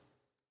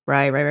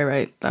 Right.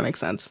 That makes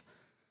sense.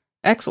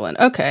 Excellent.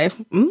 Okay.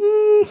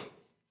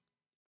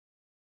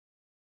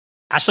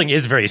 Aisling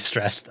is very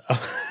stressed, though.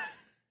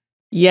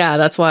 Yeah,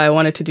 that's why I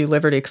wanted to do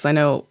Liberty, because I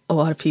know a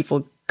lot of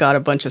people got a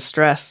bunch of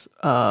stress,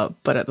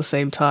 but at the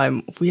same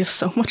time, we have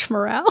so much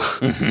morale.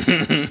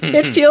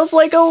 It feels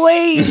like a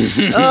waste.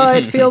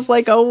 It feels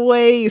like a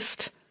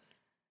waste.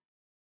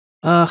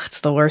 It's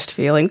the worst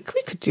feeling.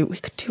 We could do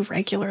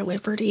regular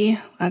Liberty.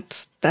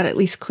 That at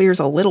least clears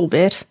a little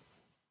bit.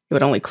 It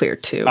would only clear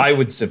 2. I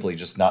would simply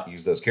just not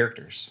use those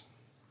characters.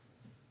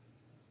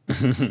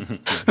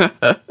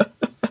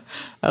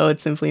 I would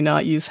simply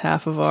not use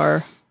half of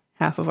our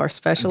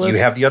specialists. You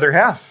have the other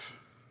half.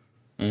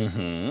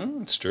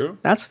 mm-hmm, it's true.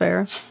 That's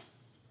fair.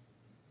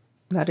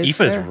 That is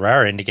Aoife's fair.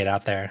 raring to get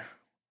out there.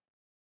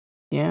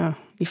 Yeah.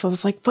 Aoife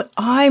was like, but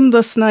I'm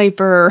the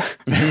sniper.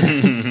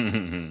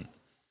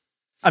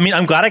 I mean,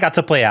 I'm glad I got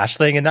to play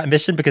Aisling in that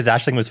mission because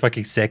Aisling was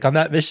fucking sick on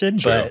that mission.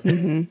 True. But,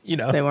 Mhm. you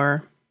know. They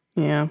were.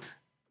 Yeah.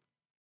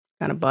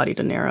 Kind of bodied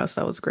a Neros.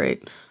 That was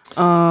great.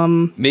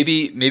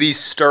 Maybe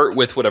start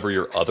with whatever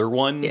your other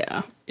one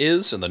Yeah.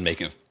 is, and then make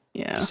a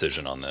Yeah.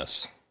 decision on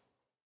this.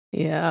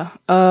 Yeah.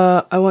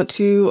 I want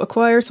to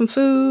acquire some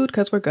food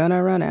because we're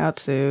gonna run out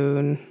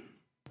soon.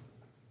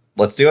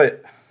 Let's do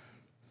it.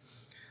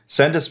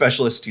 Send a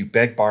specialist to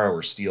beg, borrow,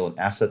 or steal an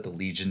asset the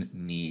Legion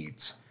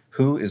needs.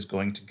 Who is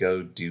going to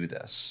go do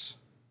this?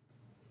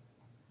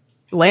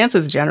 Lance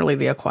is generally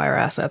the acquire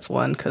assets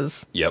one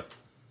because Yep.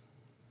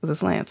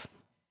 it's Lance.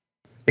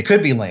 It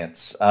could be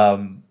Lance.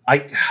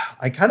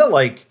 I kind of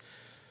like...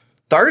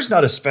 Thar's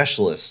not a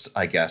specialist,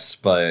 I guess,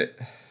 but...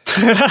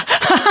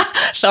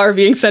 Thar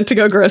being sent to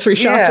go grocery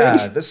Yeah,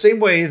 shopping. the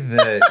same way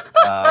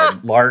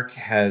that Lark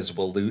has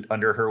Waloot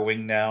under her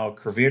wing now,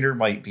 Kravannder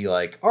might be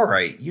like, all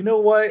right, you know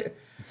what?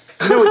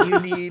 You know what you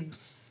need?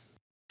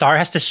 Thar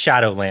has to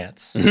shadow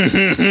Lance.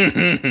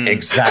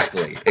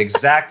 Exactly.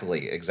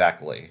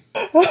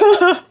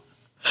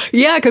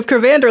 Yeah, because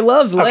Kravannder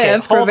loves Okay,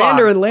 Lance. hold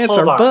Kravannder on, and Lance hold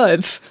are on.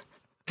 buds.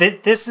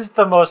 This is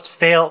the most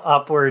fail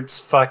upwards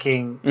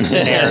fucking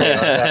scenario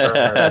I've ever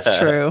heard. That's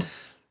true.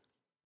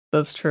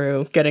 That's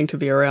true. Getting to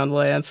be around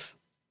Lance.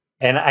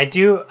 And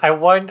I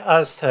want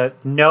us to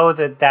know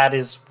that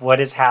is what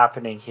is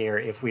happening here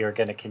if we are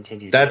going to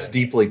continue. That's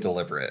doing deeply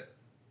deliberate.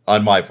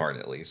 On my part,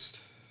 at least.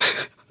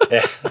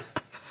 it.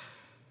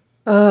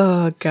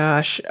 Oh,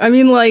 gosh. I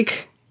mean,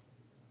 like,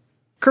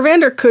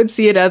 Kravannder could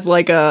see it as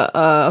like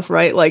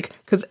right? Like,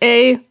 because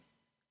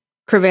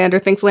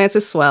Kravannder thinks Lance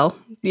is swell,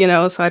 you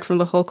know, aside from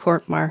the whole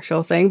court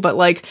martial thing, but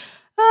like,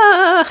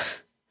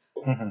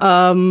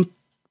 Mhm.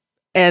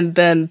 and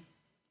then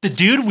The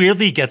dude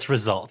weirdly gets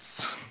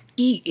results.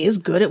 he is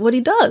good at what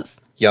he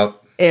does.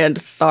 Yep. And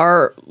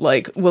Thar,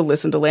 like, will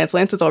listen to Lance.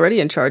 Lance is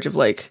already in charge of,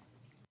 like,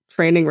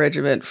 training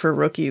regiment for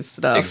rookies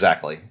stuff.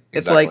 Exactly.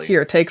 It's like,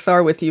 here, take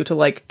Thar with you to,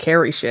 like,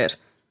 carry shit.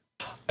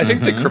 I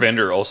think that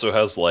Kravannder also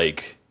has,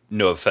 like,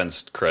 no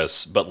offense,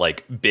 Kris, but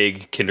like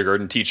big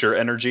kindergarten teacher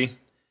energy.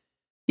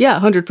 Yeah,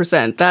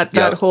 100%. That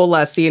Yep. whole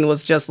last scene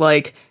was just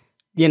like,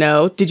 you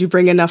know, did you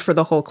bring enough for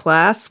the whole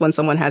class when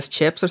someone has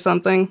chips or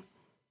something?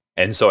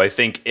 And so I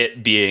think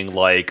it being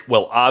like,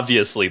 well,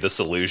 obviously the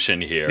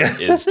solution here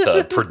is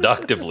to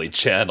productively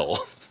channel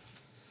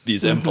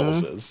these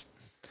impulses.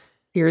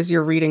 Here's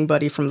your reading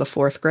buddy from the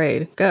 4th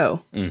grade.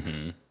 Go.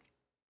 Mm-hmm.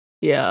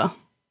 Yeah.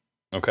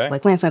 Okay.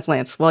 Like,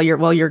 Lance, while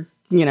you're,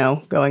 you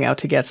know, going out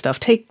to get stuff,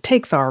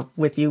 take Thar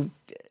with you.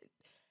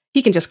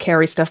 He can just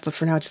carry stuff, but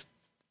for now, just,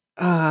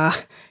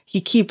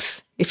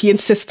 if he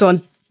insists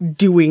on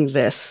doing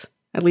this,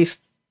 at least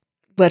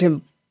let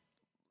him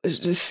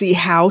just see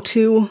how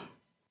to.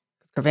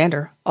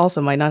 Kravannder also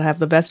might not have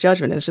the best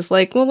judgment. It's just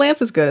like, well,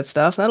 Lance is good at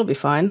stuff. That'll be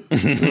fine.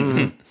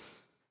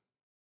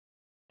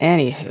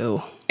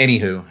 Anywho,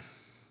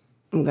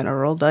 I'm gonna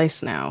roll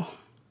dice now.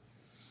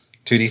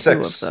 2d6.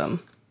 2 of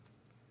them.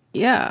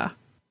 Yeah.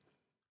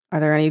 Are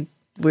there any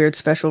weird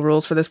special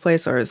rules for this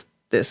place, or is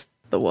this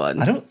the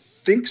one? I don't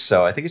think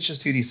so. I think it's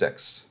just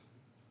 2d6.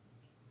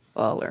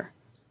 Baller.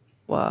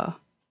 Wow.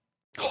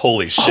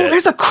 Holy shit. Oh,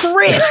 there's a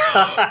crit!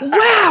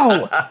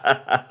 Wow!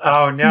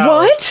 Oh no.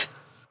 What?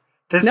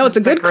 This No, is it's a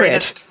the good crit.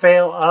 greatest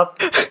fail up.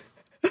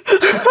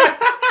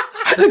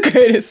 The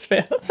greatest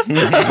fail.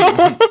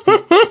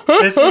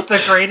 This is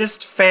the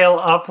greatest fail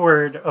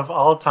upward of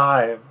all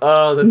time.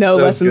 Oh, that's No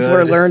so lessons good.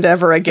 were learned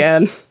ever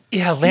again.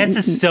 Yeah, Lance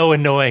is so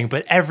annoying,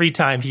 but every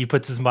time he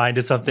puts his mind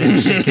to something,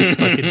 shit gets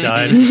fucking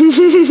done.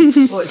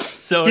 Well,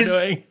 So His-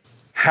 annoying.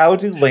 How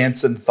do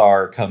Lance and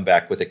Thar come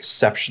back with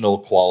exceptional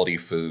quality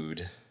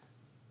food?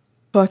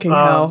 Fucking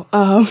hell.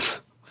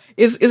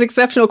 Is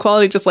exceptional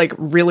quality just like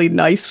really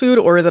nice food,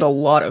 or is it a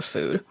lot of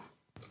food?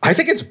 I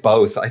think it's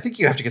both. I think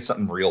you have to get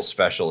something real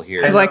special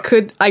here.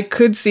 Because I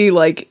could see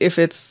like if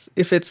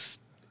it's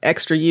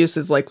extra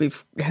uses like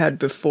we've had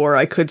before,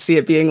 I could see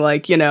it being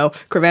like,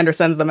 Kravannder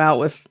sends them out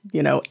with,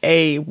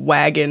 a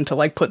wagon to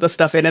like put the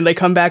stuff in, and they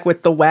come back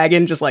with the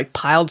wagon just like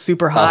piled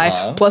super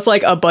high, plus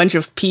like a bunch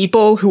of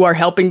people who are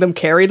helping them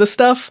carry the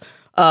stuff.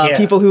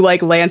 People who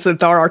like Lance and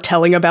Thar are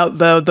telling about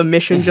the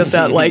mission just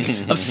out like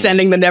of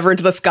sending the Never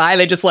into the sky.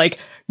 They just like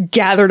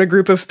gathered a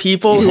group of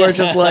people who are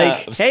just like,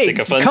 hey,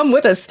 Sycophants. come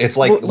with us. It's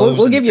like we'll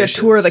loaves give and you a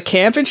tour of the fishes.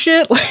 camp and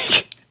shit.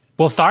 Like,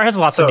 Well, Thar has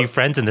lots of So- new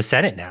friends in the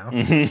Senate now.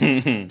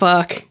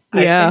 fuck.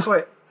 Yeah.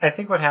 I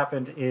think what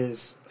happened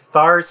is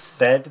Thar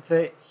said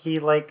that he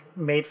like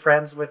made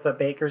friends with a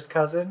baker's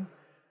cousin.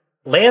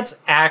 Lance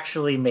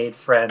actually made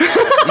friends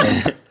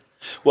with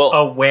Well,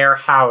 a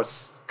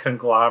warehouse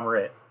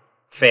conglomerate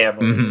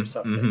family or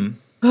something.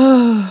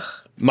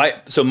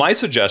 my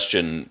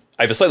suggestion,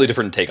 I have a slightly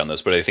different take on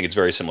this, but I think it's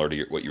very similar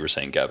to what you were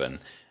saying, Gavin.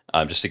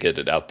 Just to get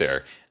it out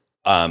there,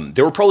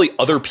 there were probably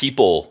other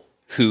people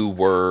who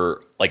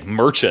were like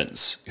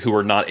merchants who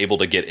were not able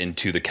to get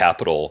into the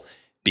capital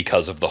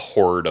because of the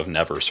horde of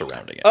Never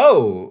surrounding it.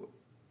 Oh,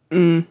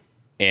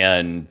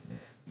 And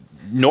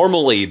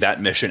normally that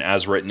mission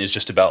as written is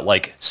just about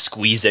like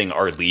squeezing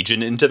our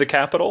legion into the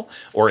capital,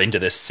 or into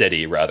this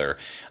city rather.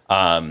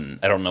 I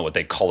don't know what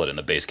they call it in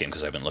the base game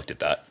because I haven't looked at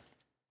that.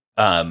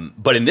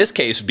 But in this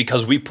case,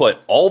 because we put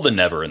all the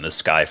Never in the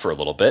sky for a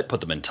little bit,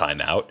 put them in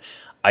timeout,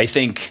 I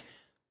think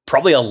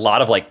probably a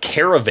lot of like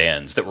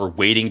caravans that were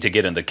waiting to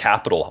get in the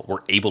capital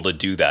were able to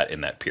do that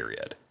in that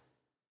period.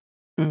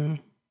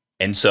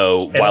 And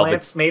so And while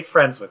Lance made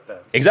friends with them.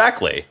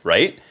 exactly,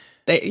 right?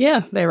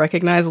 They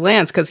recognize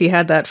Lance because he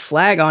had that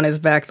flag on his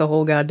back the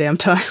whole goddamn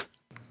time.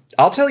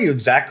 I'll tell you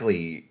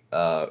exactly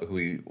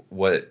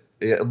what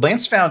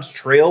Lance found.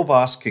 Trail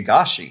boss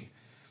Kagashi,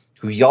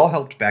 who y'all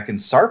helped back in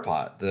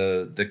Sarpat,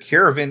 the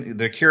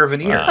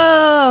Caravanneer,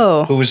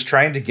 Oh. who was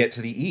trying to get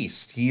to the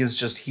east. He is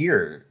just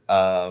here.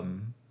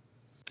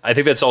 I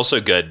think that's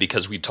also good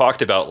because we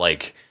talked about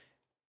like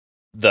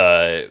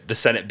the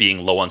Senate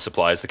being low on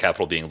supplies, the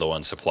capital being low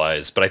on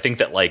supplies. But I think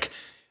that like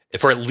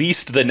for at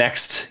least the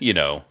next,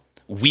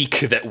 week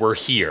that we're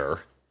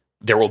here,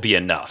 there will be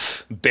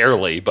enough.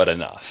 Barely, but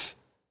enough.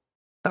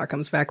 Thar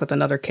comes back with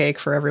another cake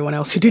for everyone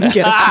else who didn't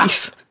get a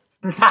piece.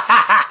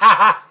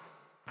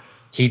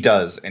 He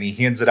does, and he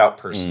hands it out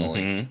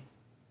personally.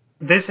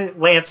 This is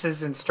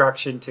Lance's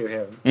instruction to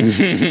him.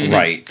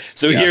 Right.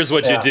 So Yes. here's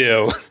what Yeah. you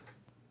do.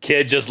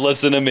 Kid, just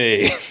listen to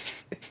me.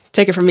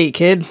 Take it from me,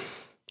 kid.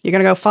 You're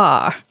gonna go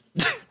far.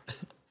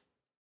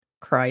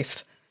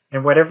 Christ.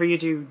 And whatever you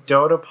do,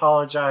 don't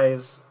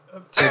apologize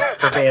to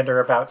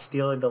Kravannder about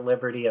stealing the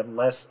Liberty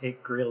unless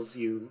it grills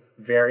you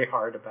very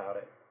hard about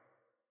it.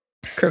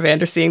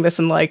 Kravannder seeing this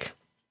and like,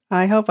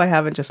 I hope I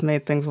haven't just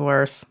made things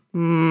worse.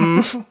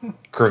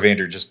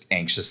 Kravannder just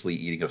anxiously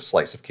eating a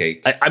slice of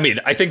cake. I mean,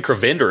 I think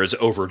Kravannder is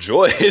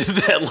overjoyed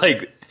that,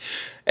 like,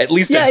 at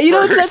least Yeah, at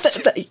it's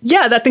first.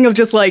 that thing of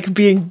just like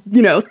being,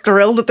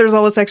 thrilled that there's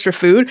all this extra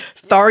food.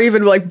 Thar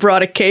even like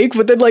brought a cake,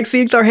 but then like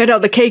seeing Thar hand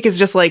out the cake is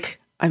just like,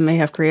 I may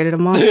have created a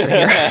monster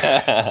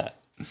here.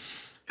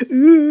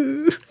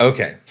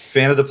 Okay,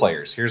 fan of the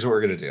players. Here's what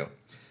we're gonna do.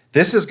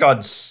 This has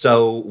gone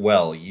so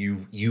well.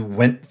 You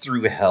went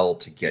through hell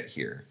to get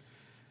here.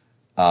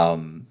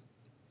 And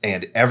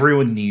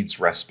everyone needs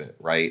respite,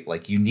 right?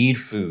 Like you need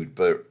food,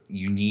 but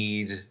you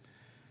need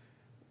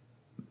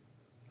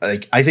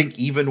like I think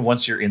even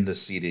once you're in the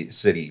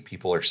city,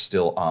 people are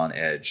still on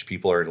edge.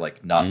 People are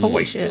like not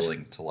quite shit.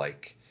 willing to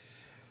like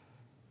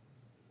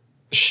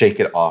shake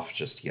it off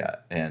just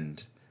yet.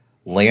 And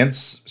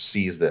Lance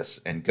sees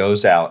this and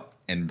goes out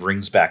and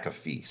brings back a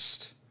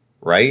feast,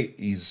 right?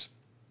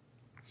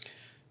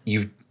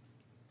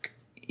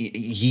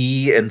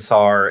 He and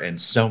Thar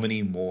and so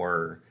many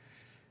more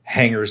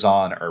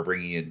hangers-on are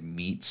bringing in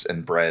meats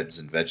and breads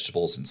and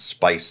vegetables and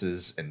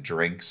spices and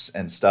drinks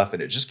and stuff,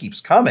 and it just keeps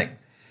coming.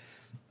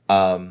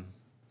 And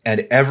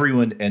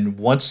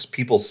once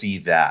people see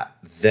that,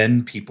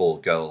 then people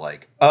go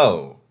like,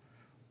 oh,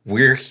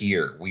 we're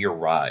here. We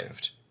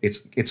arrived.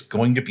 It's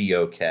going to be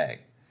okay.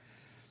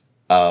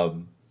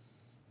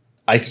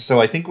 I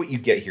think what you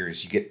get here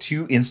is you get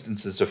 2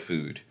 instances of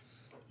food,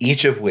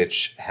 each of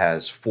which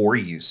has 4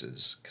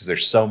 uses because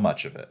there's so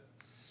much of it.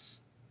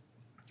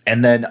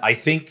 And then I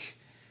think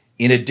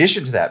In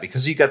addition to that,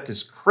 because you got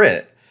this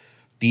crit,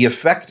 the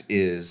effect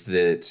is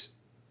that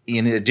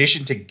in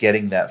addition to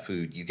getting that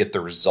food, you get the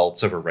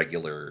results of a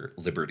regular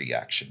liberty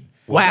action.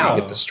 Wow. So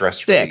you get the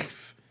stress Sick.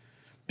 relief.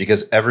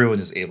 Because everyone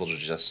is able to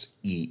just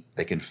eat.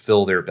 They can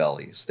fill their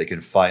bellies. They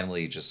can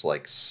finally just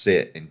like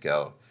sit and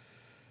go,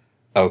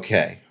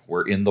 okay,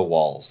 we're in the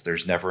walls.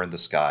 There's never in the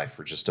sky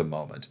for just a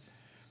moment.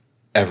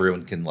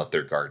 Everyone can let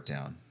their guard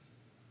down.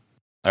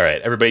 All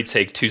right, everybody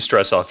take 2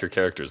 stress off your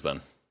characters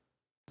then.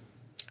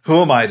 Who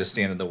am I to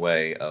stand in the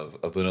way of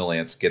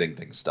Abunalance getting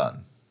things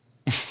done?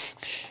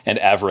 And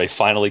Avray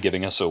finally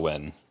giving us a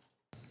win.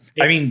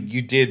 I mean,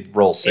 you did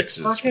roll 6s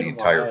for the fucking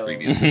entire wild.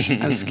 previous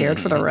mission. I'm scared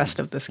for the rest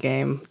of this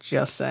game.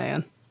 Just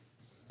saying.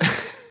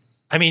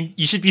 I mean,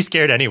 you should be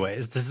scared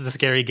anyways. This is a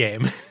scary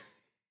game.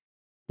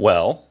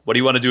 Well, what do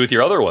you want to do with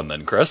your other one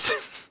then,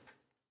 Kris?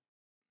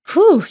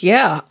 Whew,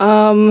 yeah.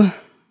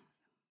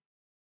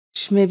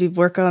 Should maybe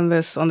work on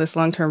this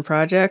long-term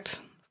project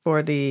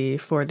for the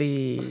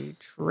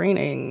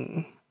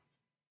training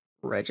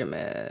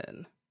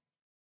regimen.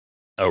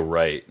 Oh,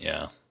 right,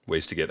 yeah.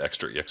 Ways to get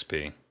extra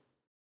EXP.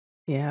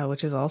 Yeah,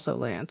 which is also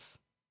Lance.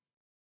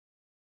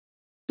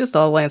 Just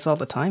all Lance all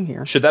the time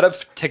here. Should that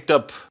have ticked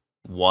up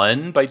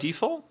 1 by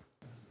default?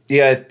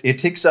 Yeah, it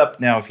ticks up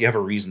now if you have a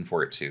reason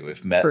for it to.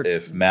 If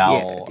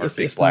Mal, our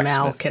fake if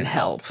blacksmith, Mal can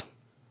help.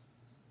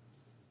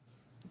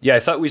 Yeah, I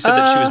thought we said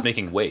that she was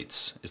making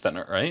weights. Is that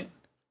not right?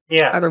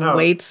 Yeah. Either no.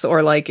 weights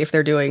or like if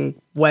they're doing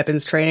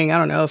weapons training. I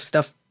don't know if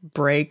stuff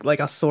break, like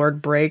a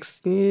sword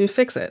breaks, you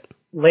fix it.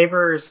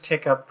 Laborers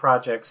tick up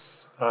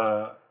projects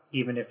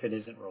even if it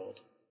isn't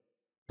rolled.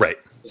 Right.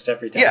 Just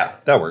every downtime. Yeah,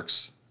 that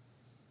works.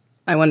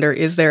 I wonder,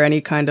 is there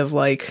any kind of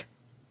like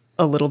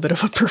a little bit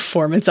of a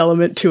performance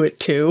element to it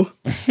too?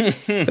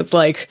 It's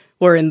like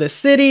we're in the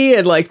city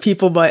and like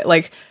people might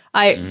like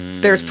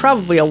there's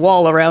probably a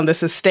wall around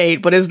this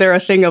estate, but is there a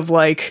thing of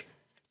like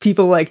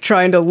people like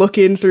trying to look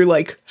in through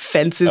like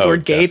fences or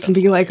gates and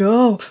being like,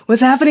 oh,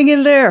 what's happening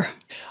in there?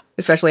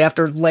 Especially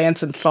after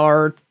Lance and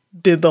Thar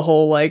did the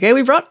whole like, hey,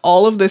 we brought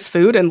all of this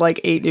food and like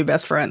 8 new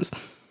best friends.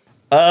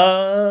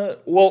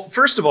 Well,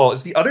 first of all,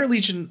 is the other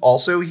Legion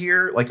also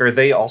here? Like, are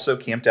they also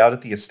camped out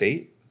at the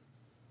estate?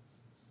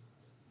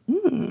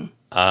 Does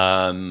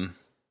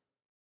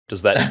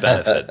that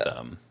benefit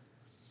them?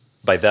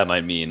 By them,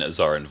 I mean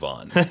Azar and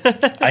Vaughn.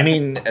 I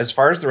mean, as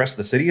far as the rest of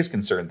the city is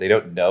concerned, they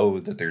don't know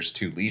that there's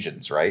 2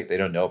 legions, right? They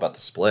don't know about the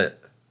split.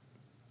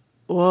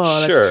 Whoa,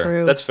 that's Sure,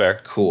 true. that's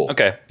fair. Cool.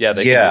 Okay, yeah,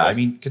 they can do Yeah, that. I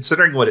mean,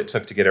 considering what it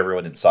took to get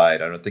everyone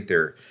inside, I don't think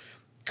they're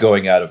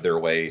going out of their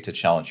way to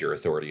challenge your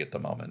authority at the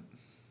moment.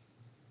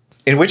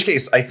 In which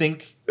case, I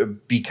think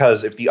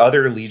because if the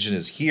other Legion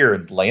is here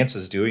and Lance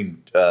is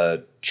doing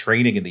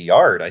training in the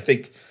yard, I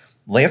think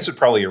Lance would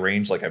probably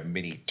arrange like a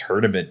mini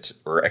tournament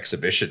or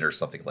exhibition or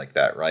something like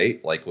that,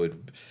 right? Like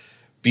would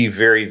be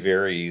very,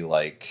 very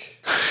like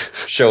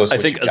show us. I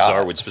what think you got.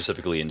 Azar would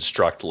specifically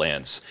instruct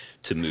Lance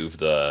to move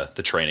the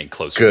training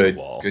closer to the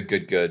wall.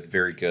 Good.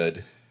 Very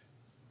good.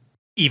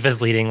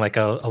 Eva's leading like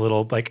a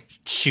little like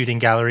shooting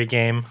gallery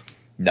game.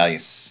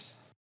 Nice.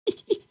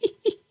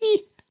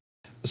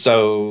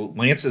 So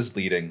Lance is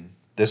leading.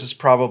 This is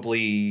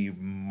probably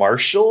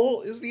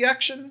Marshall is the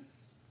action?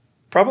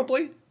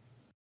 Probably?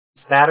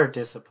 It's that or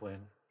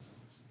discipline.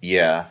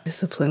 Yeah.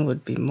 Discipline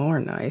would be more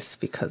nice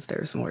because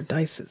there's more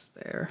dices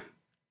there.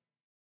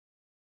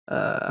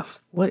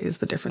 What is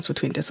the difference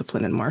between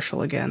discipline and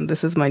martial again?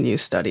 This is my new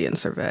study in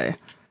survey.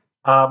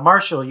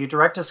 Martial, you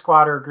direct a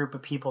squad or a group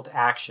of people to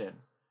action.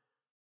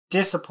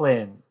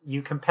 Discipline,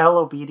 you compel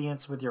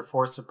obedience with your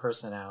force of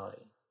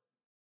personality.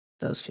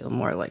 Does feel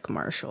more like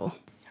martial.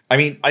 I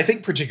mean, I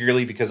think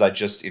particularly because I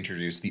just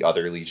introduced the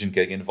other Legion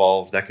getting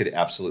involved, that could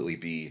absolutely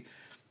be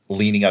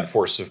leaning on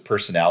force of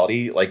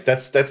personality. Like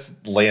that's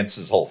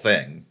Lance's whole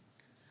thing.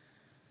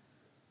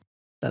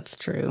 That's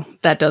true.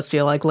 That does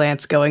feel like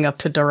Lance going up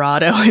to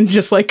Dorado and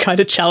just like kind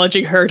of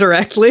challenging her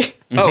directly.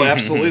 Oh,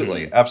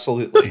 absolutely.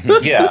 Absolutely.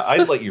 Yeah,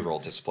 I'd let you roll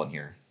discipline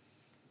here.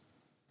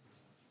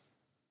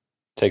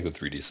 Take the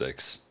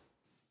 3d6.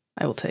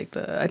 I will take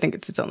I think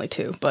it's only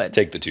 2, but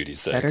Take the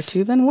 2d6. better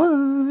 2 than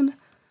 1.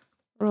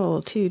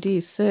 Roll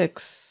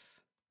 2d6.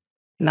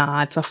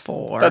 Nah, it's a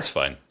 4. That's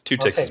fine. 2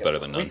 We'll ticks take is better it.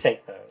 than We none.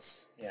 take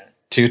those. Yeah.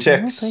 2 I'll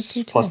ticks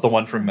take 2 plus the ticks.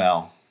 1 from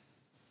Mal.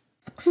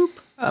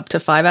 Up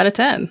to 5 out of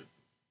 10.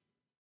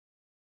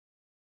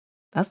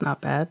 That's not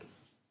bad.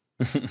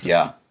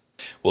 Yeah.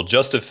 We'll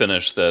just have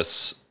finished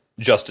this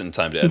just in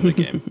time to end the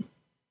game.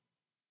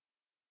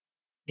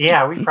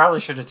 Yeah, we probably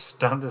should have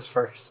done this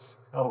first.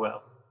 Oh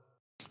well.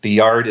 The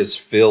yard is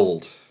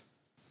filled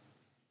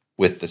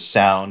with the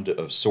sound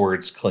of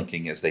swords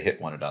clinking as they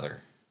hit one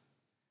another.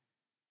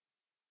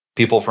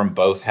 People from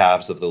both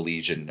halves of the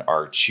Legion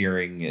are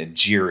cheering and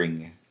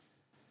jeering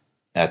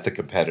at the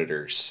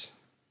competitors.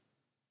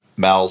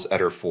 Mal's at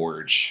her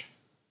forge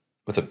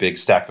with a big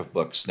stack of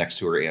books next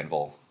to her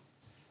anvil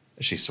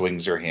as she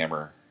swings her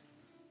hammer,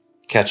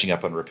 catching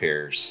up on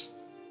repairs,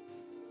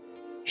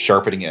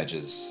 sharpening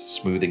edges,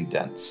 smoothing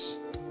dents.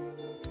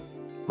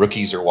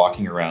 Rookies are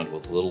walking around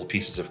with little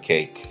pieces of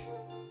cake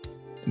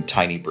and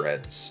tiny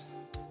breads.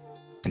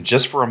 And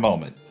just for a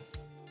moment,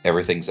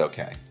 everything's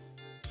okay.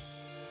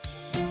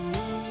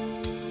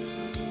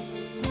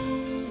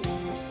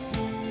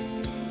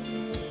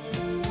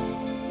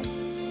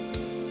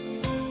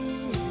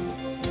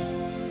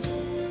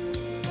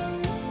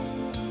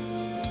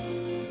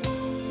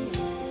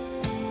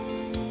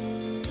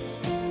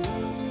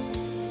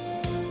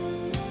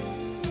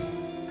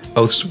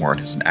 OATHSWORN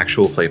is an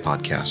actual play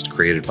podcast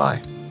created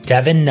by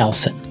Devin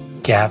Nelson,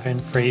 Gavin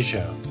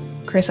Fregeau,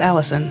 Kris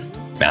Allison,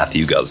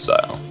 Matthew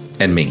Guzdial.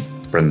 and me,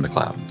 Brendan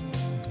McLeod.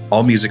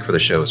 All music for the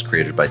show is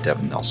created by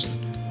Devin Nelson.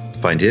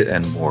 Find it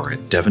and more at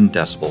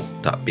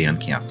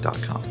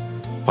devindecibel.bandcamp.com.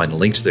 Find a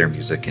link to their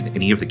music and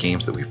any of the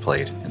games that we've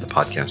played in the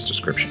podcast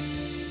description.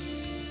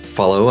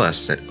 Follow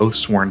us at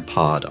OATHSWORN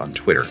Pod on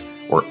Twitter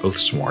or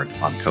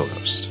OATHSWORN on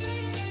co-host.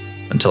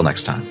 Until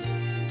next time.